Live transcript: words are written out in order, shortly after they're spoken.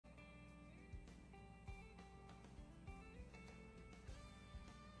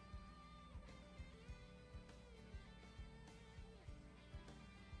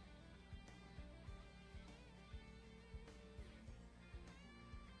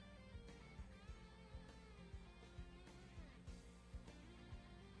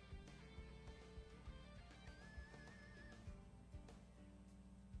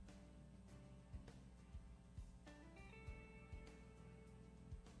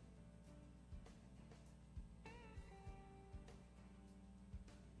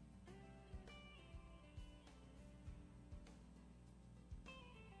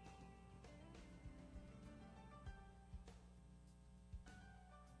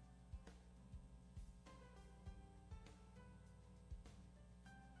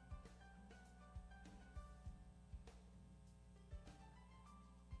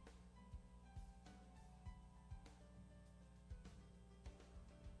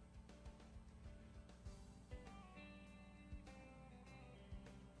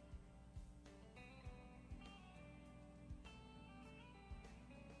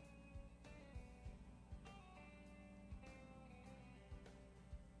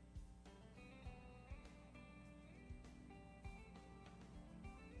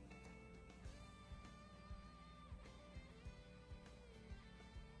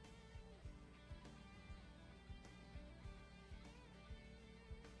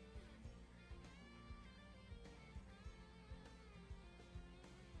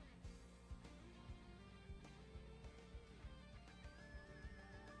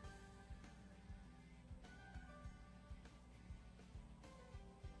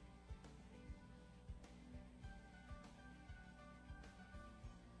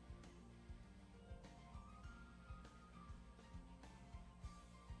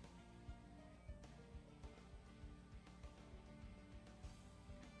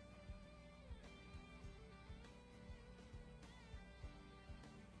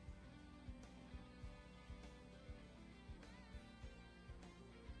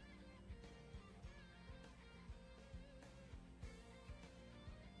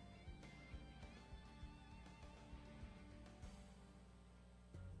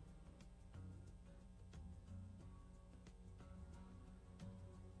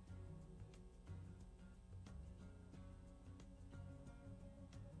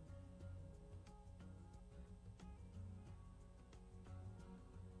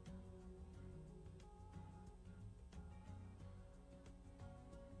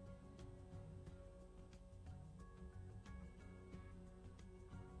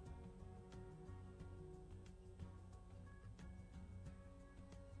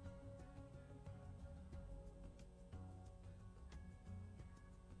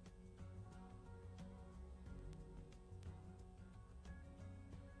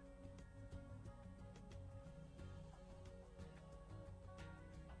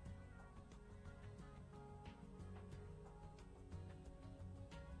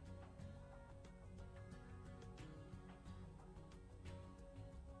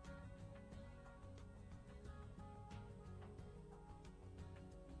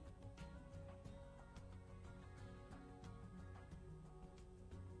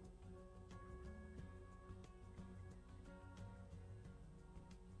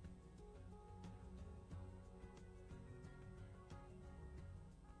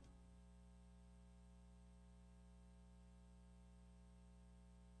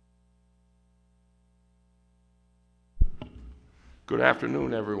Good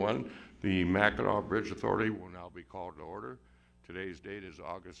afternoon, everyone. The Mackinac Bridge Authority will now be called to order. Today's date is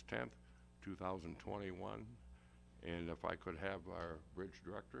August 10th, 2021. And if I could have our bridge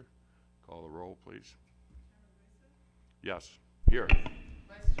director call the roll, please. Yes, here.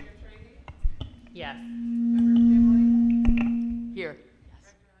 Vice Chair Trady? Yes. Member Kimley? Here. Yes.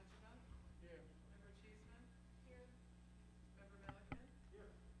 Director Angela? Here. Member Cheeseman? Here. Member Milliken?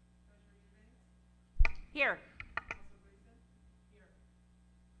 Here. Treasurer Eubanks? Here. Council Gleason? Here.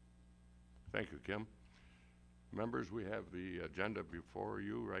 Thank you, Kim. Members, we have the agenda before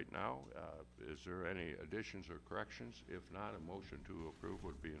you right now. Is there any additions or corrections? If not, a motion to approve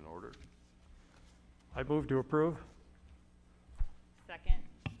would be in order. I move to approve. Second.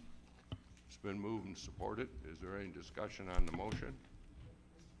 It's been moved and supported. Is there any discussion on the motion?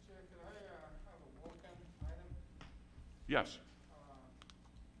 Mr. Chair, could I have a walk-in item? Yes.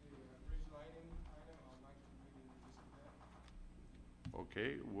 The bridge lighting item, I'd like to maybe revisit that.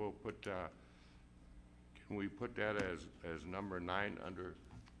 Okay, we'll put, can we put that as number 9 under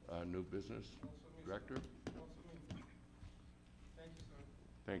new business, Director? Thank you, sir.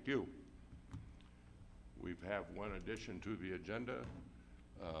 Thank you. We have one addition to the agenda.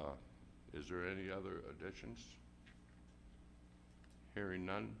 Is there any other additions? Hearing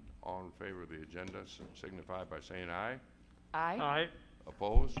none, all in favor of the agenda signify by saying aye. Aye. Aye.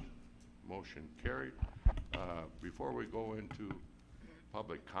 Opposed? Motion carried. Before we go into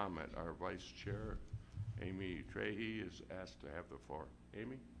public comment, our Vice Chair, Amy Trahey, is asked to have the floor.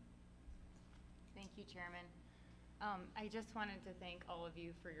 Amy? Thank you, Chairman. I just wanted to thank all of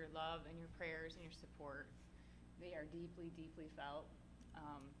you for your love and your prayers and your support. They are deeply, deeply felt.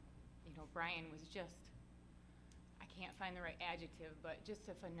 You know, Brian was just, I can't find the right adjective, but just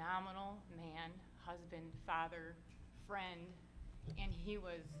a phenomenal man, husband, father, friend, and he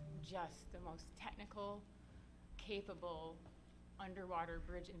was just the most technical, capable underwater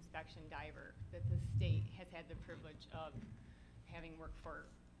bridge inspection diver that the state has had the privilege of having work for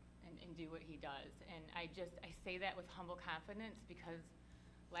and do what he does. And I say that with humble confidence because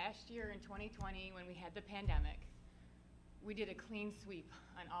last year in 2020, when we had the pandemic, we did a clean sweep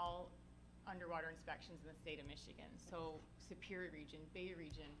on all underwater inspections in the state of Michigan. So Superior Region, Bay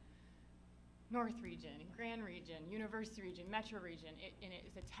Region, North Region, Grand Region, University Region, Metro Region, and it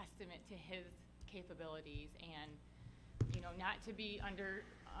is a testament to his capabilities. And you know, not to be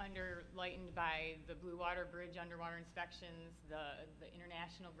underlightened by the Blue Water Bridge underwater inspections, the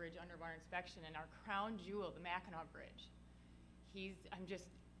International Bridge underwater inspection, and our crown jewel, the Mackinac Bridge.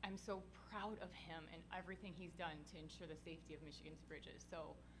 I'm so proud of him and everything he's done to ensure the safety of Michigan's bridges.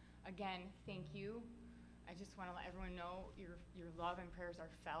 So again, thank you. I just want to let everyone know your love and prayers are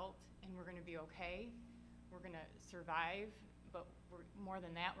felt, and we're going to be okay. We're going to survive, but more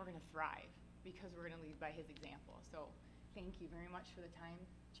than that, we're going to thrive because we're going to lead by his example. So thank you very much for the time,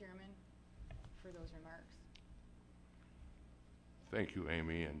 Chairman, for those remarks. Thank you,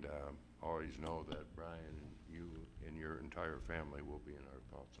 Amy, and always know that Brian, you and your entire family will be in our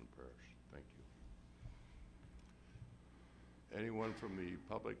thoughts and prayers. Thank you. Anyone from the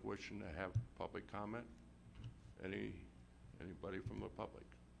public wishing to have public comment? Anybody from the public?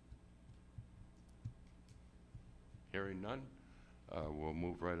 Hearing none, we'll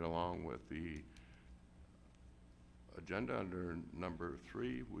move right along with the agenda. Under number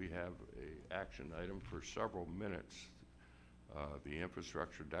 3, we have an action item for several minutes. The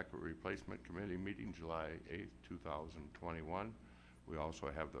Infrastructure Deck Replacement Committee meeting, July 8th, 2021. We also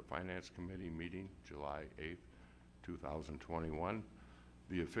have the Finance Committee meeting, July 8th, 2021.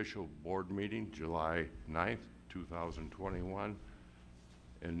 The official board meeting, July 9th, 2021.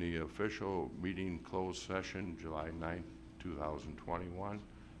 And the official meeting closed session, July 9th, 2021.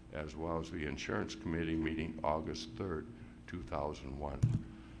 As well as the Insurance Committee meeting, August 3rd, 2001.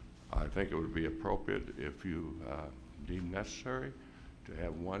 I think it would be appropriate if you deem necessary to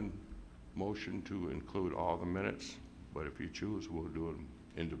have one motion to include all the minutes, but if you choose, we'll do them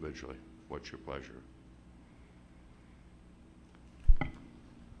individually. What's your pleasure?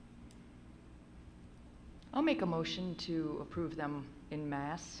 I'll make a motion to approve them in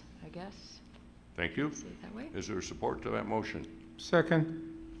mass, I guess. Thank you. Say it that way. Is there support to that motion?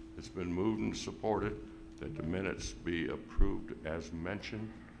 Second. It's been moved and supported that the minutes be approved as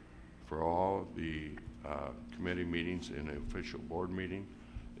mentioned for all the committee meetings in the official board meeting.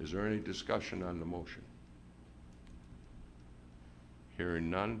 Is there any discussion on the motion? Hearing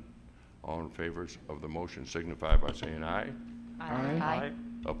none, all in favor of the motion signify by saying aye. Aye. Aye.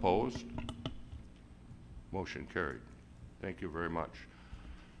 Opposed? Motion carried. Thank you very much.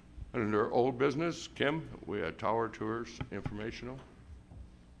 Under old business, Kim, we had Tower Tours Informational.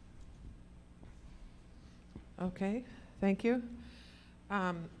 Okay, thank you.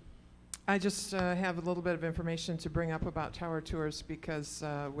 I just have a little bit of information to bring up about tower tours because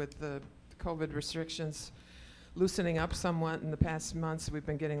with the COVID restrictions loosening up somewhat in the past months, we've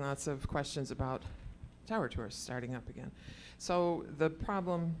been getting lots of questions about tower tours starting up again. So the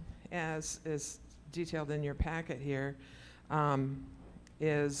problem, as is detailed in your packet here,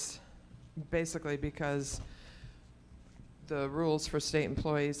 is basically because the rules for state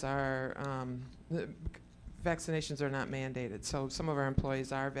employees are vaccinations are not mandated. So some of our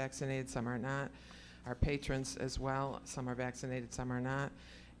employees are vaccinated, some are not. Our patrons as well, some are vaccinated, some are not.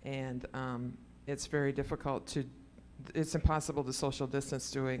 And it's very difficult to, it's impossible to social distance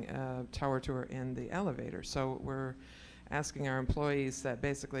doing a tower tour in the elevator. So we're asking our employees that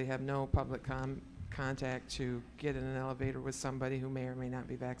basically have no public contact to get in an elevator with somebody who may or may not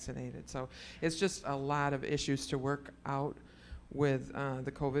be vaccinated. So it's just a lot of issues to work out with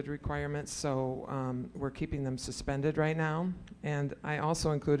the COVID requirements, so we're keeping them suspended right now. And I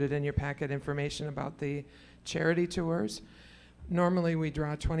also included in your packet information about the charity tours. Normally we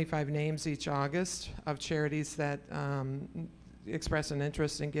draw 25 names each August of charities that express an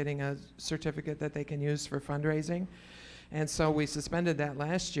interest in getting a certificate that they can use for fundraising. And so we suspended that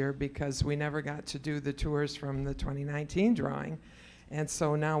last year because we never got to do the tours from the 2019 drawing. And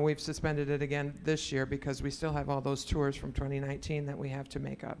so now we've suspended it again this year because we still have all those tours from 2019 that we have to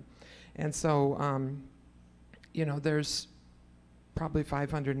make up. And so, you know, there's probably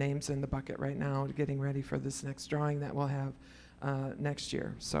 500 names in the bucket right now getting ready for this next drawing that we'll have next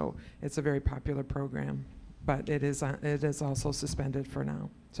year. So it's a very popular program, but it is also suspended for now.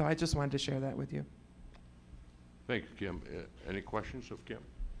 So I just wanted to share that with you. Thank you, Kim. Any questions of Kim?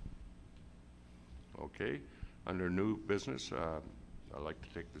 Okay. Under new business, I'd like to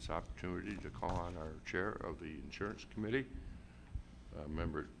take this opportunity to call on our chair of the Insurance Committee,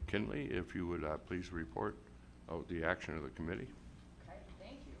 Member Kinley, if you would please report of the action of the committee. Okay,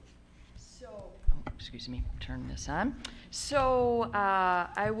 thank you. So, excuse me, turn this on. So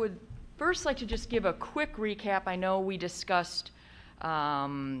I would first like to just give a quick recap. I know we discussed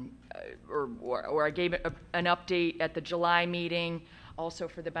or I gave an update at the July meeting, also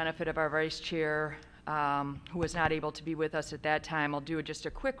for the benefit of our vice chair, who was not able to be with us at that time. I'll do just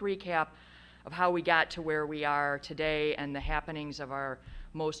a quick recap of how we got to where we are today and the happenings of our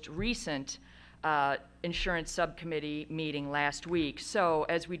most recent insurance subcommittee meeting last week. So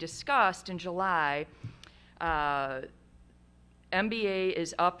as we discussed in July, MBA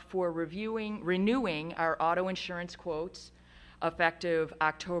is up for renewing our auto insurance quotes effective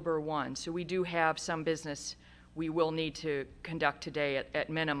October 1. So we do have some business we will need to conduct today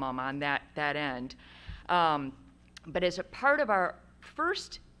at minimum on that end. But as a part of our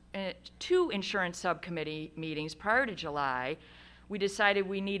first two insurance subcommittee meetings prior to July, we decided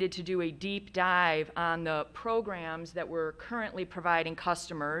we needed to do a deep dive on the programs that we're currently providing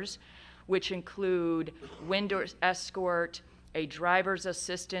customers, which include window escort, a driver's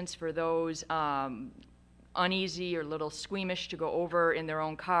assistance for those uneasy or a little squeamish to go over in their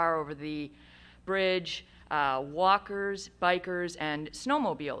own car over the bridge, walkers, bikers, and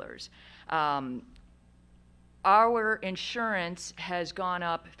snowmobilers. Our insurance has gone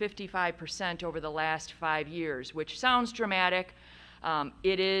up 55% over the last 5 years, which sounds dramatic.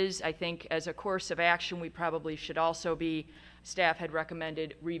 It is, I think, as a course of action, we probably should also be, staff had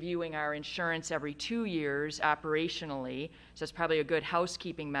recommended reviewing our insurance every 2 years operationally, so it's probably a good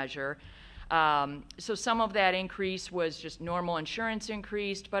housekeeping measure. So some of that increase was just normal insurance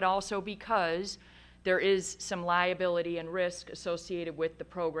increased, but also because there is some liability and risk associated with the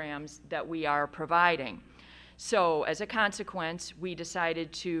programs that we are providing. So as a consequence, we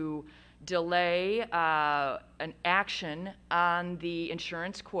decided to delay an action on the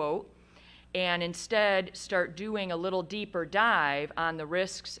insurance quote and instead start doing a little deeper dive on the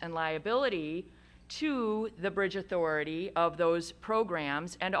risks and liability to the Bridge Authority of those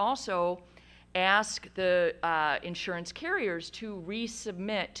programs, and also ask the insurance carriers to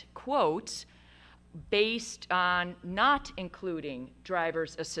resubmit quotes based on not including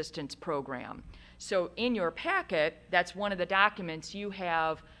driver's assistance program. So in your packet, that's one of the documents. You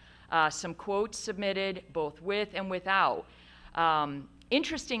have some quotes submitted both with and without.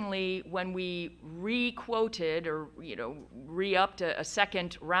 Interestingly, when we re-quoted or re-upped a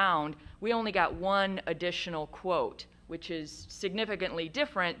second round, we only got one additional quote, which is significantly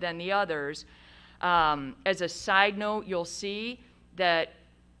different than the others. As a side note, you'll see that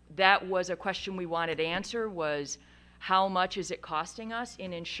that was a question we wanted to answer, was how much is it costing us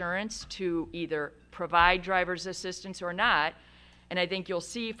in insurance to either provide driver's assistance or not? And I think you'll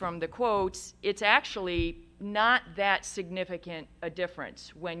see from the quotes, it's actually not that significant a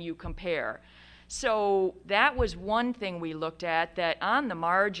difference when you compare. So that was one thing we looked at, that on the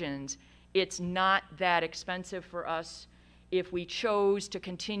margins, it's not that expensive for us. If we chose to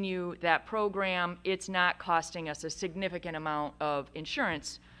continue that program, it's not costing us a significant amount of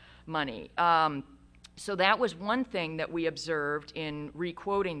insurance money. So that was one thing that we observed in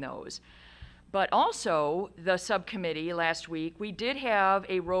requoting those. But also, the subcommittee last week, we did have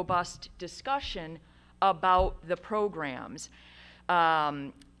a robust discussion about the programs.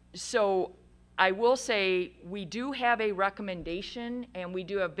 So I will say we do have a recommendation, and we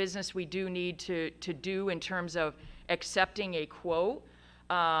do have business we do need to do in terms of accepting a quote.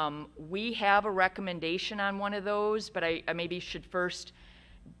 We have a recommendation on one of those, but I maybe should first,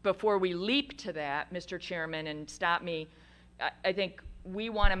 before we leap to that, Mr. Chairman, and stop me, I think we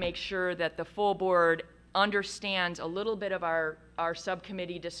want to make sure that the full board understands a little bit of our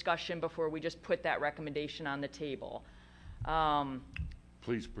subcommittee discussion before we just put that recommendation on the table.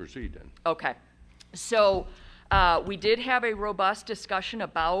 Please proceed then. Okay. So we did have a robust discussion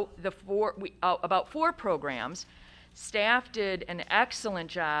about about 4 programs. Staff did an excellent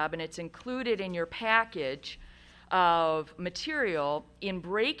job, and it's included in your package of material in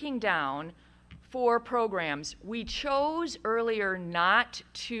breaking down 4 programs. We chose earlier not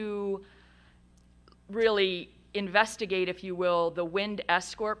to really investigate, if you will, the wind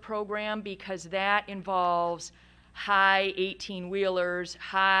escort program, because that involves high 18-wheelers,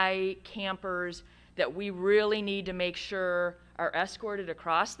 high campers that we really need to make sure are escorted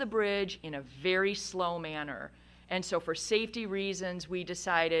across the bridge in a very slow manner. And so for safety reasons, we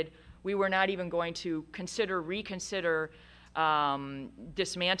decided we were not even going to reconsider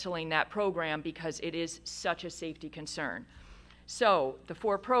dismantling that program because it is such a safety concern. So the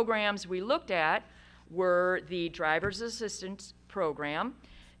 4 programs we looked at were the driver's assistance program,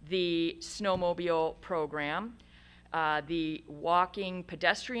 the snowmobile program, the walking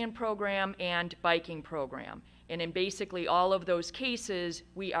pedestrian program, and biking program. And in basically all of those cases,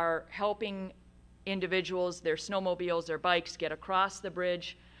 we are helping individuals, their snowmobiles, their bikes, get across the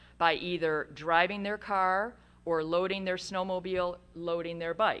bridge by either driving their car or loading their snowmobile, loading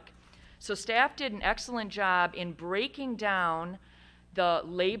their bike. So staff did an excellent job in breaking down the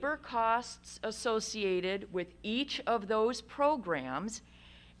labor costs associated with each of those programs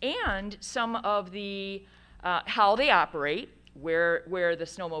and some of the how they operate, where the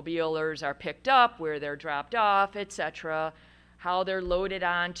snowmobilers are picked up, where they're dropped off, etc., how they're loaded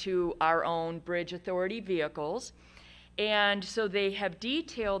onto our own Bridge Authority vehicles. And so they have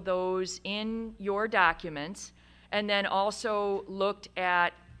detailed those in your documents, and then also looked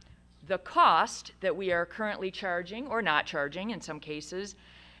at the cost that we are currently charging or not charging in some cases,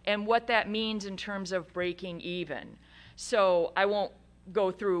 and what that means in terms of breaking even. So I won't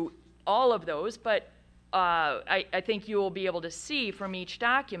go through all of those, but I think you will be able to see from each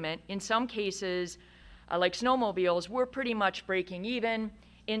document, in some cases, like snowmobiles, we're pretty much breaking even.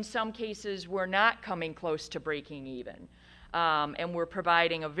 In some cases, we're not coming close to breaking even. And we're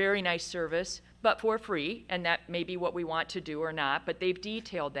providing a very nice service, but for free, and that may be what we want to do or not, but they've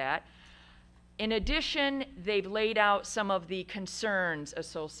detailed that. In addition, they've laid out some of the concerns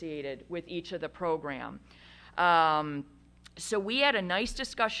associated with each of the program. So we had a nice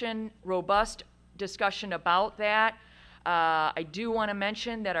discussion, robust discussion about that. I do want to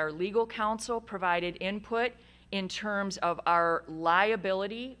mention that our legal counsel provided input in terms of our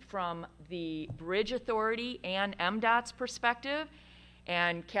liability from the Bridge Authority and MDOT's perspective.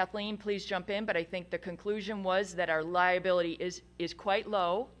 And Kathleen, please jump in, but I think the conclusion was that our liability is quite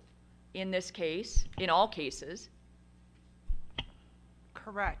low in this case, in all cases.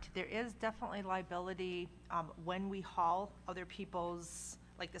 Correct. There is definitely liability when we haul other people's,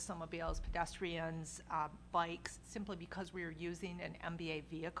 like the snowmobiles, pedestrians, bikes, simply because we are using an MBA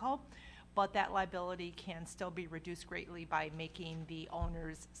vehicle. But that liability can still be reduced greatly by making the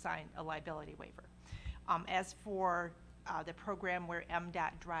owners sign a liability waiver. As for the program where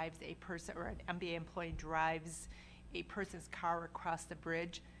MDOT drives a person, or an MBA employee drives a person's car across the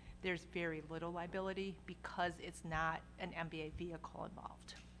bridge, there's very little liability because it's not an MBA vehicle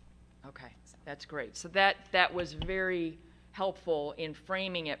involved. Okay, that's great. So that was very helpful in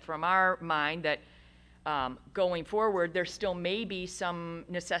framing it from our mind that going forward, there still may be some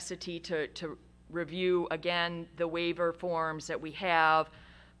necessity to review again the waiver forms that we have,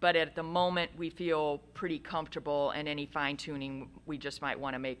 but at the moment we feel pretty comfortable, and any fine tuning we just might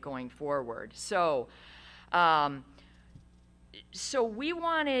want to make going forward. So, so we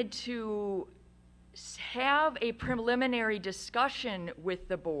wanted to have a preliminary discussion with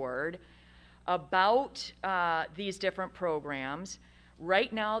the board about these different programs.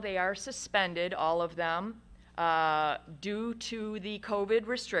 Right now they are suspended, all of them. due to the COVID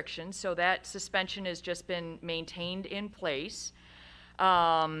restrictions, so that suspension has just been maintained in place.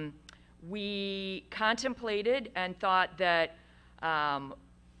 We contemplated and thought that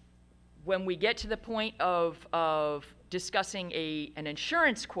when we get to the point of discussing an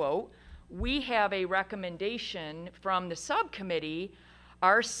insurance quote, we have a recommendation from the subcommittee.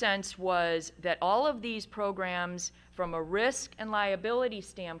 Our sense was that all of these programs, from a risk and liability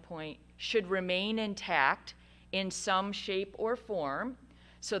standpoint, should remain intact in some shape or form.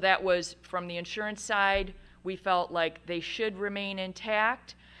 So that was from the insurance side, we felt like they should remain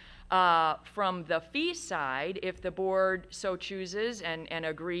intact. From the fee side, if the board so chooses and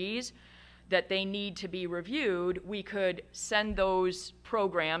agrees that they need to be reviewed, we could send those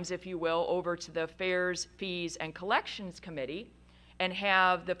programs, if you will, over to the Fares, Fees, and Collections Committee and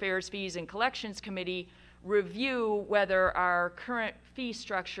have the Fares, Fees, and Collections Committee review whether our current fee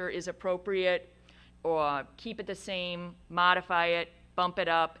structure is appropriate or keep it the same, modify it, bump it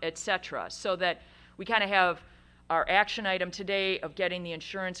up, etc. So that we kind of have our action item today of getting the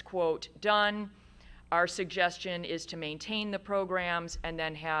insurance quote done. Our suggestion is to maintain the programs and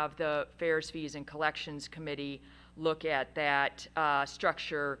then have the Fares, Fees, and Collections Committee look at that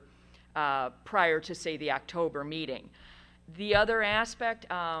structure prior to, say, the October meeting. The other aspect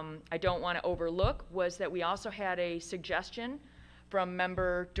I don't want to overlook was that we also had a suggestion from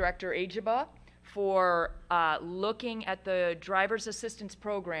Member Director Ajaba for looking at the driver's assistance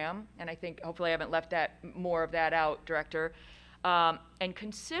program, and I think hopefully I haven't left more of that out, Director, and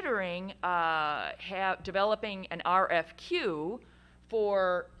considering developing an RFQ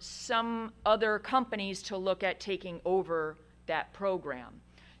for some other companies to look at taking over that program.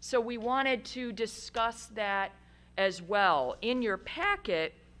 So we wanted to discuss that as well. In your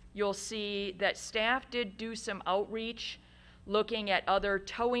packet, you'll see that staff did do some outreach looking at other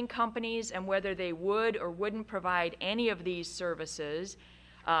towing companies and whether they would or wouldn't provide any of these services.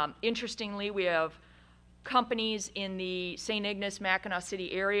 Interestingly, we have companies in the St. Ignace, Mackinac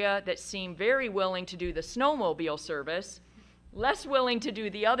City area that seem very willing to do the snowmobile service, less willing to do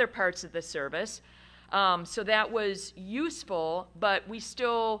the other parts of the service. So that was useful, but we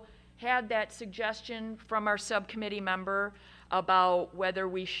still had that suggestion from our subcommittee member about whether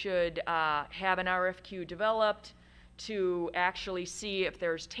we should have an RFQ developed to actually see if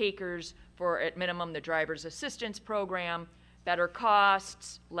there's takers for, at minimum, the driver's assistance program, better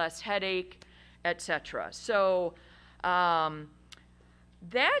costs, less headache, etc. So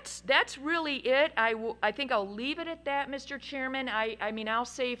that's really it. I think I'll leave it at that, Mr. Chairman. I mean, I'll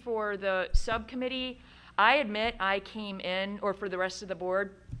say for the subcommittee, I admit I came in, or for the rest of the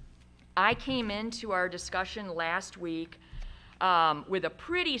board, I came into our discussion last week with a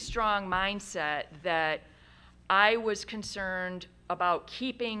pretty strong mindset that I was concerned about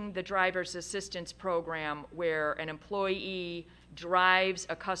keeping the driver's assistance program where an employee drives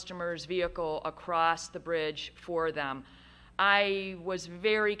a customer's vehicle across the bridge for them. I was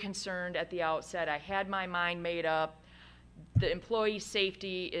very concerned at the outset. I had my mind made up. The employee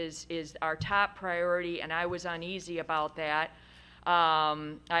safety is our top priority, and I was uneasy about that.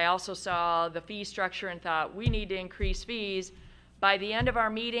 I also saw the fee structure and thought, we need to increase fees. By the end of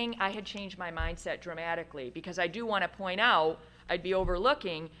our meeting, I had changed my mindset dramatically, because I do want to point out, I'd be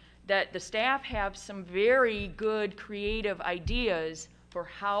overlooking, that the staff have some very good creative ideas for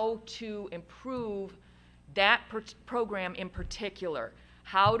how to improve that program in particular.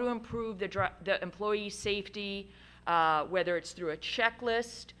 How to improve the employee safety, whether it's through a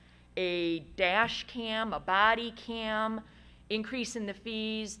checklist, a dash cam, a body cam, increase in the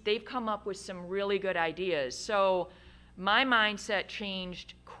fees. They've come up with some really good ideas. So my mindset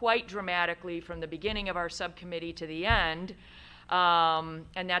changed quite dramatically from the beginning of our subcommittee to the end,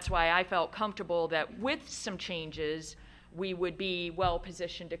 and that's why I felt comfortable that with some changes, we would be well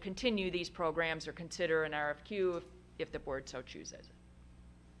positioned to continue these programs or consider an RFQ if the board so chooses.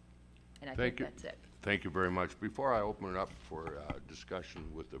 And I think that's it. Thank you very much. Before I open it up for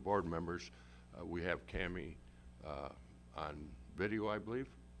discussion with the board members, we have Cammie on video, I believe.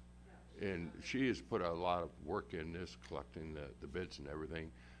 And she has put a lot of work in this, collecting the bids and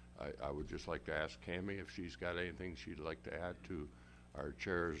everything. I would just like to ask Cammie if she's got anything she'd like to add to our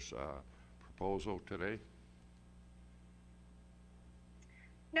chair's proposal today.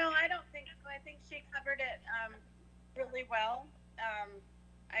 No, I don't think so. I think she covered it really well.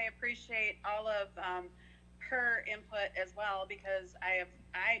 I appreciate all of her input as well, because I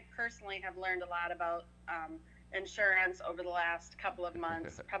personally have learned a lot about insurance over the last couple of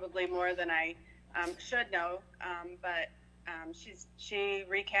months, probably more than I should know, but she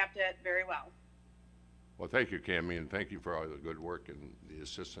recapped it very well. Well, thank you, Cammie, and thank you for all the good work and the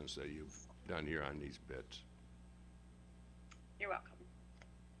assistance that you've done here on these bids. You're welcome.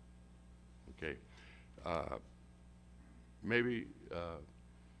 Okay. Maybe,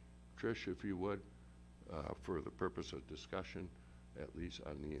 Trish, if you would, for the purpose of discussion, at least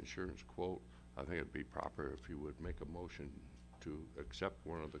on the insurance quote, I think it'd be proper if you would make a motion to accept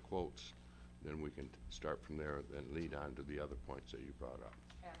one of the quotes. Then we can start from there and lead on to the other points that you brought up.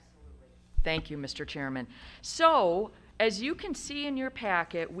 Thank you, Mr. Chairman. So, as you can see in your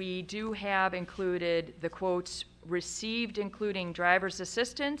packet, we do have included the quotes received including driver's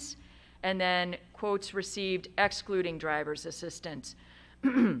assistance, and then quotes received excluding driver's assistance.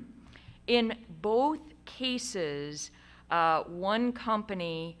 In both cases, one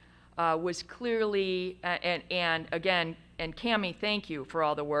company was clearly, and again, and Cammie, thank you for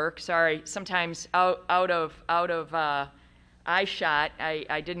all the work. Sorry, sometimes out of eye shot,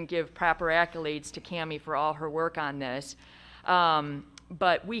 I didn't give proper accolades to Cammie for all her work on this.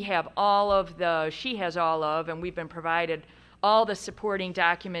 But we have she has all of, and we've been provided all the supporting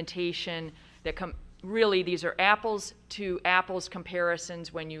documentation that really, these are apples to apples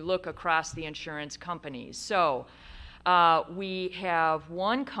comparisons when you look across the insurance companies. So we have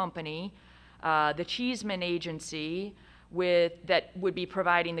one company, the Cheeseman Agency, that would be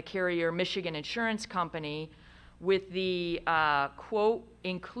providing the carrier Michigan Insurance Company with the quote,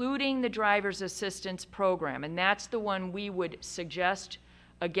 including the driver's assistance program. And that's the one we would suggest,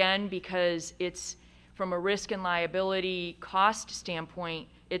 again, because it's, from a risk and liability cost standpoint,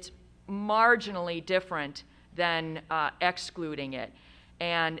 it's marginally different than excluding it.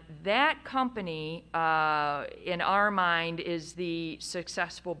 And that company, in our mind, is the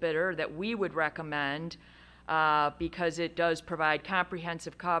successful bidder that we would recommend because it does provide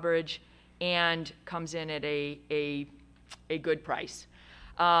comprehensive coverage and comes in at a good price.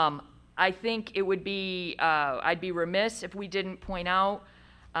 I think it would be, I'd be remiss if we didn't point out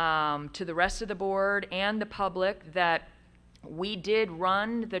to the rest of the board and the public that we did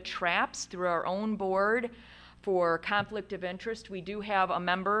run the traps through our own board for conflict of interest. We do have a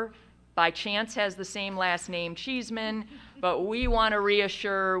member, by chance has the same last name, Cheeseman, but we want to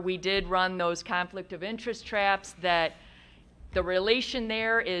reassure we did run those conflict of interest traps, that the relation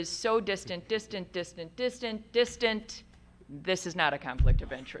there is so distant. This is not a conflict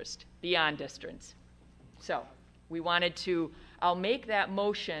of interest, beyond distance. So we wanted to, I'll make that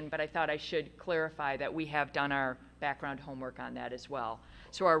motion, but I thought I should clarify that we have done our background homework on that as well.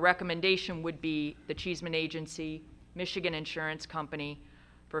 So our recommendation would be the Cheeseman Agency, Michigan Insurance Company,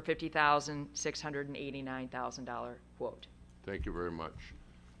 for a $50,689,000 quote. Thank you very much.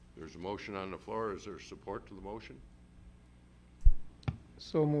 There's a motion on the floor. Is there support to the motion?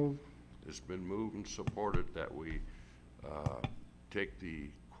 So moved. It's been moved and supported that we take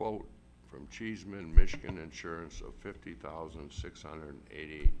the quote from Cheeseman, Michigan Insurance of $50,689.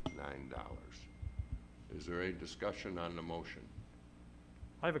 Is there any discussion on the motion?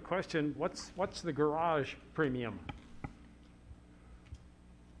 I have a question. What's the garage premium?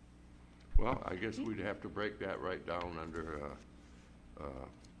 Well, I guess we'd have to break that right down under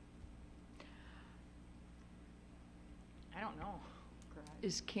I don't know.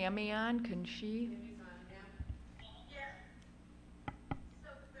 Is Cammie on? Can she? So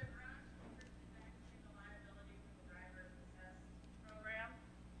the garage is actually the liability for the driver's assist program.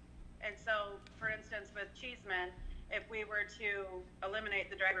 And so, for instance, with Cheeseman, if we were to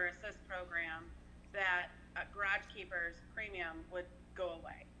eliminate the driver assist program, that garage keeper's premium would go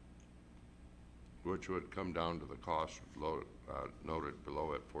away. which would come down to the cost noted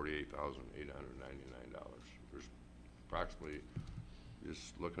below at $48,899. There's approximately,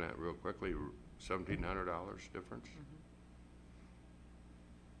 just looking at it real quickly, $1,700 difference.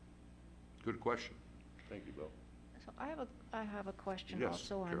 Good question. Thank you, Bill. So I have a question Yes,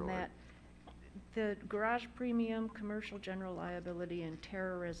 also on Caroline. that. The garage premium, commercial general liability, and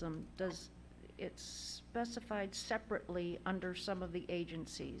terrorism, does it specified separately under some of the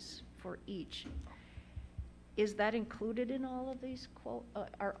agencies for each? Is that included in all of these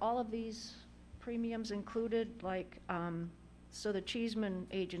are all of these premiums included? Like, so the Cheeseman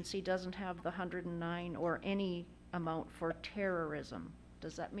agency doesn't have the 109 or any amount for terrorism.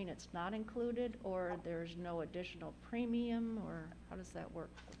 Does that mean it's not included, or there's no additional premium, or how does that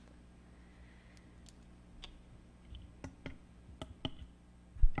work?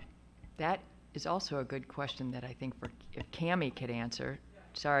 That is also a good question that I think if Cammie could answer.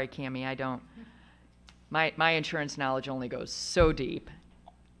 Sorry, Cammie, I don't. My insurance knowledge only goes so deep.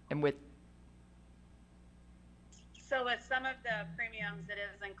 And with So with some of the premiums, it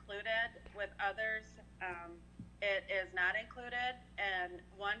is included. With others, it is not included. And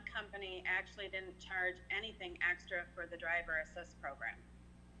one company actually didn't charge anything extra for the driver assist program.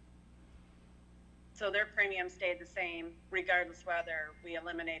 So their premium stayed the same regardless whether we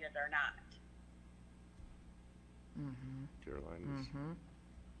eliminated or not. Caroline?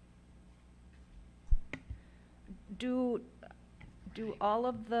 Do all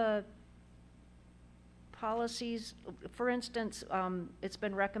of the policies, for instance, it's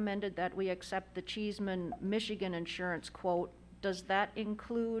been recommended that we accept the Cheeseman Michigan insurance quote. Does that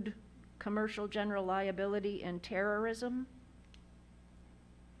include commercial general liability and terrorism?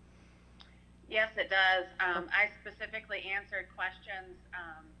 Yes, it does. I specifically answered questions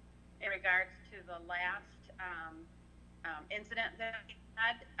in regards to the last incident that we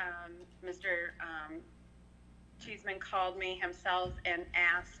had. Mr. Cheeseman called me himself and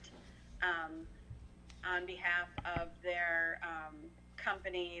asked on behalf of their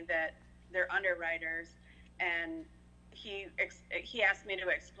company, that their underwriters, and he asked me to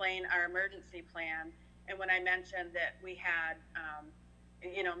explain our emergency plan. And when I mentioned that we had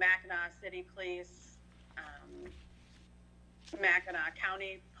Mackinac City Police, Mackinac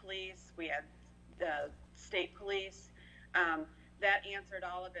County Police, we had the state police, that answered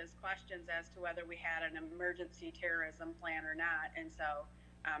all of his questions as to whether we had an emergency terrorism plan or not. And so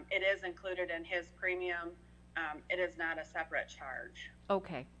it is included in his premium. It is not a separate charge.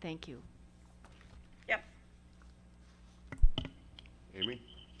 Okay, thank you. Yep. Amy?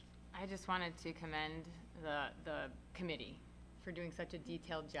 I just wanted to commend the committee for doing such a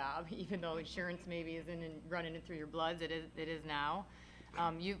detailed job, even though insurance maybe isn't running it through your bloods. It is now.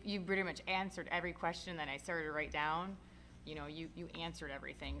 You pretty much answered every question that I started to write down. You answered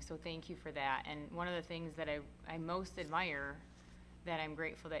everything, so thank you for that. And one of the things that I most admire, that I'm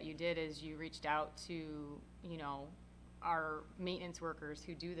grateful that you did, is you reached out to our maintenance workers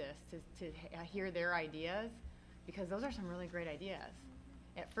who do this to hear their ideas, because those are some really great ideas.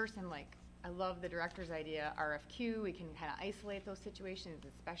 At first I'm like, I love the director's idea, RFQ, we can kind of isolate those situations,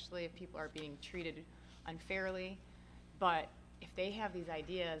 especially if people are being treated unfairly. But if they have these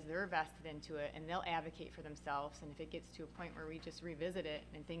ideas, they're vested into it, and they'll advocate for themselves. And if it gets to a point where we just revisit it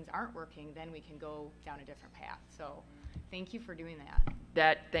and things aren't working, then we can go down a different path. So thank you for doing that.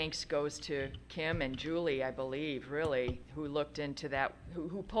 That thanks goes to Kim and Julie, I believe, really, who looked into that,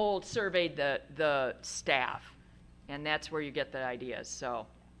 who surveyed the staff. And that's where you get the ideas, so,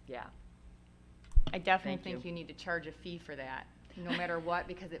 yeah. I definitely Thank think you. you need to charge a fee for that, no matter what,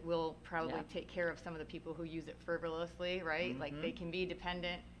 because it will probably Yeah. take care of some of the people who use it frivolously, right? Like, they can be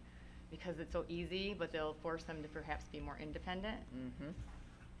dependent because it's so easy, but they'll force them to perhaps be more independent.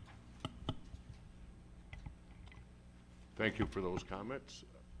 Thank you for those comments.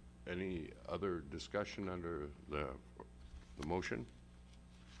 Any other discussion under the motion?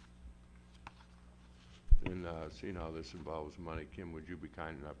 And seeing how this involves money, Kim, would you be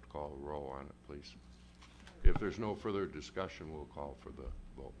kind enough to call a roll on it, please? If there's no further discussion, we'll call for the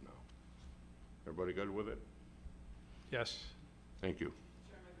vote now. Everybody good with it? Yes. Thank you.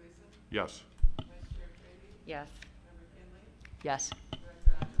 Chairman Gleason? Yes. Vice Chair Brady? Yes. Member Kinley? Yes.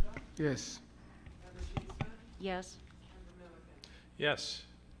 Director Atchibald? Yes. Member Cheeseman? Yes. Member Milliken? Yes.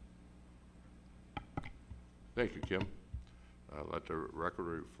 Thank you, Kim. Let the record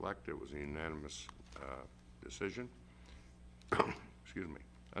reflect it was a unanimous decision. Excuse me.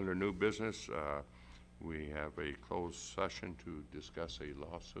 Under new business, we have a closed session to discuss a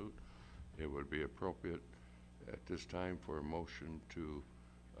lawsuit. It would be appropriate at this time for a motion to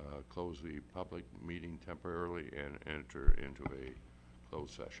close the public meeting temporarily and enter into a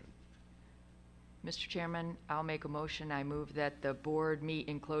closed session. Mr. Chairman, I'll make a motion. I move that the board meet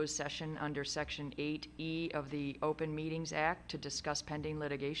in closed session under Section 8E of the Open Meetings Act to discuss pending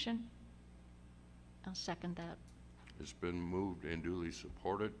litigation. I'll second that. It's been moved and duly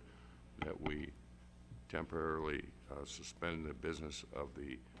supported that we temporarily suspend the business of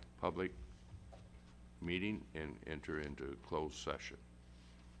the public meeting and enter into closed session.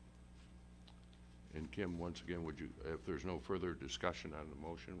 And Kim, once again, would you, if there's no further discussion on the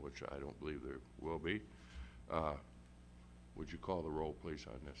motion, which I don't believe there will be, would you call the roll, please,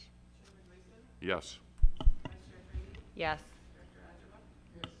 on this? Chairman Gleason? Yes. Vice Chair Brady? Yes. Director Atchibald?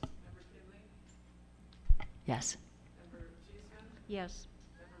 Yes. Member Kinley? Yes. Member Cheeseman? Yes.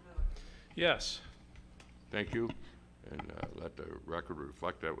 Member Milliken? Yes. Thank you. And let the record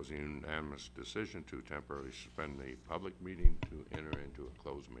reflect that was a unanimous decision to temporarily suspend the public meeting to enter into a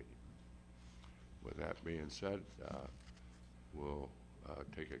closed meeting. With that being said, we'll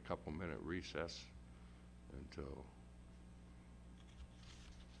take a couple-minute recess until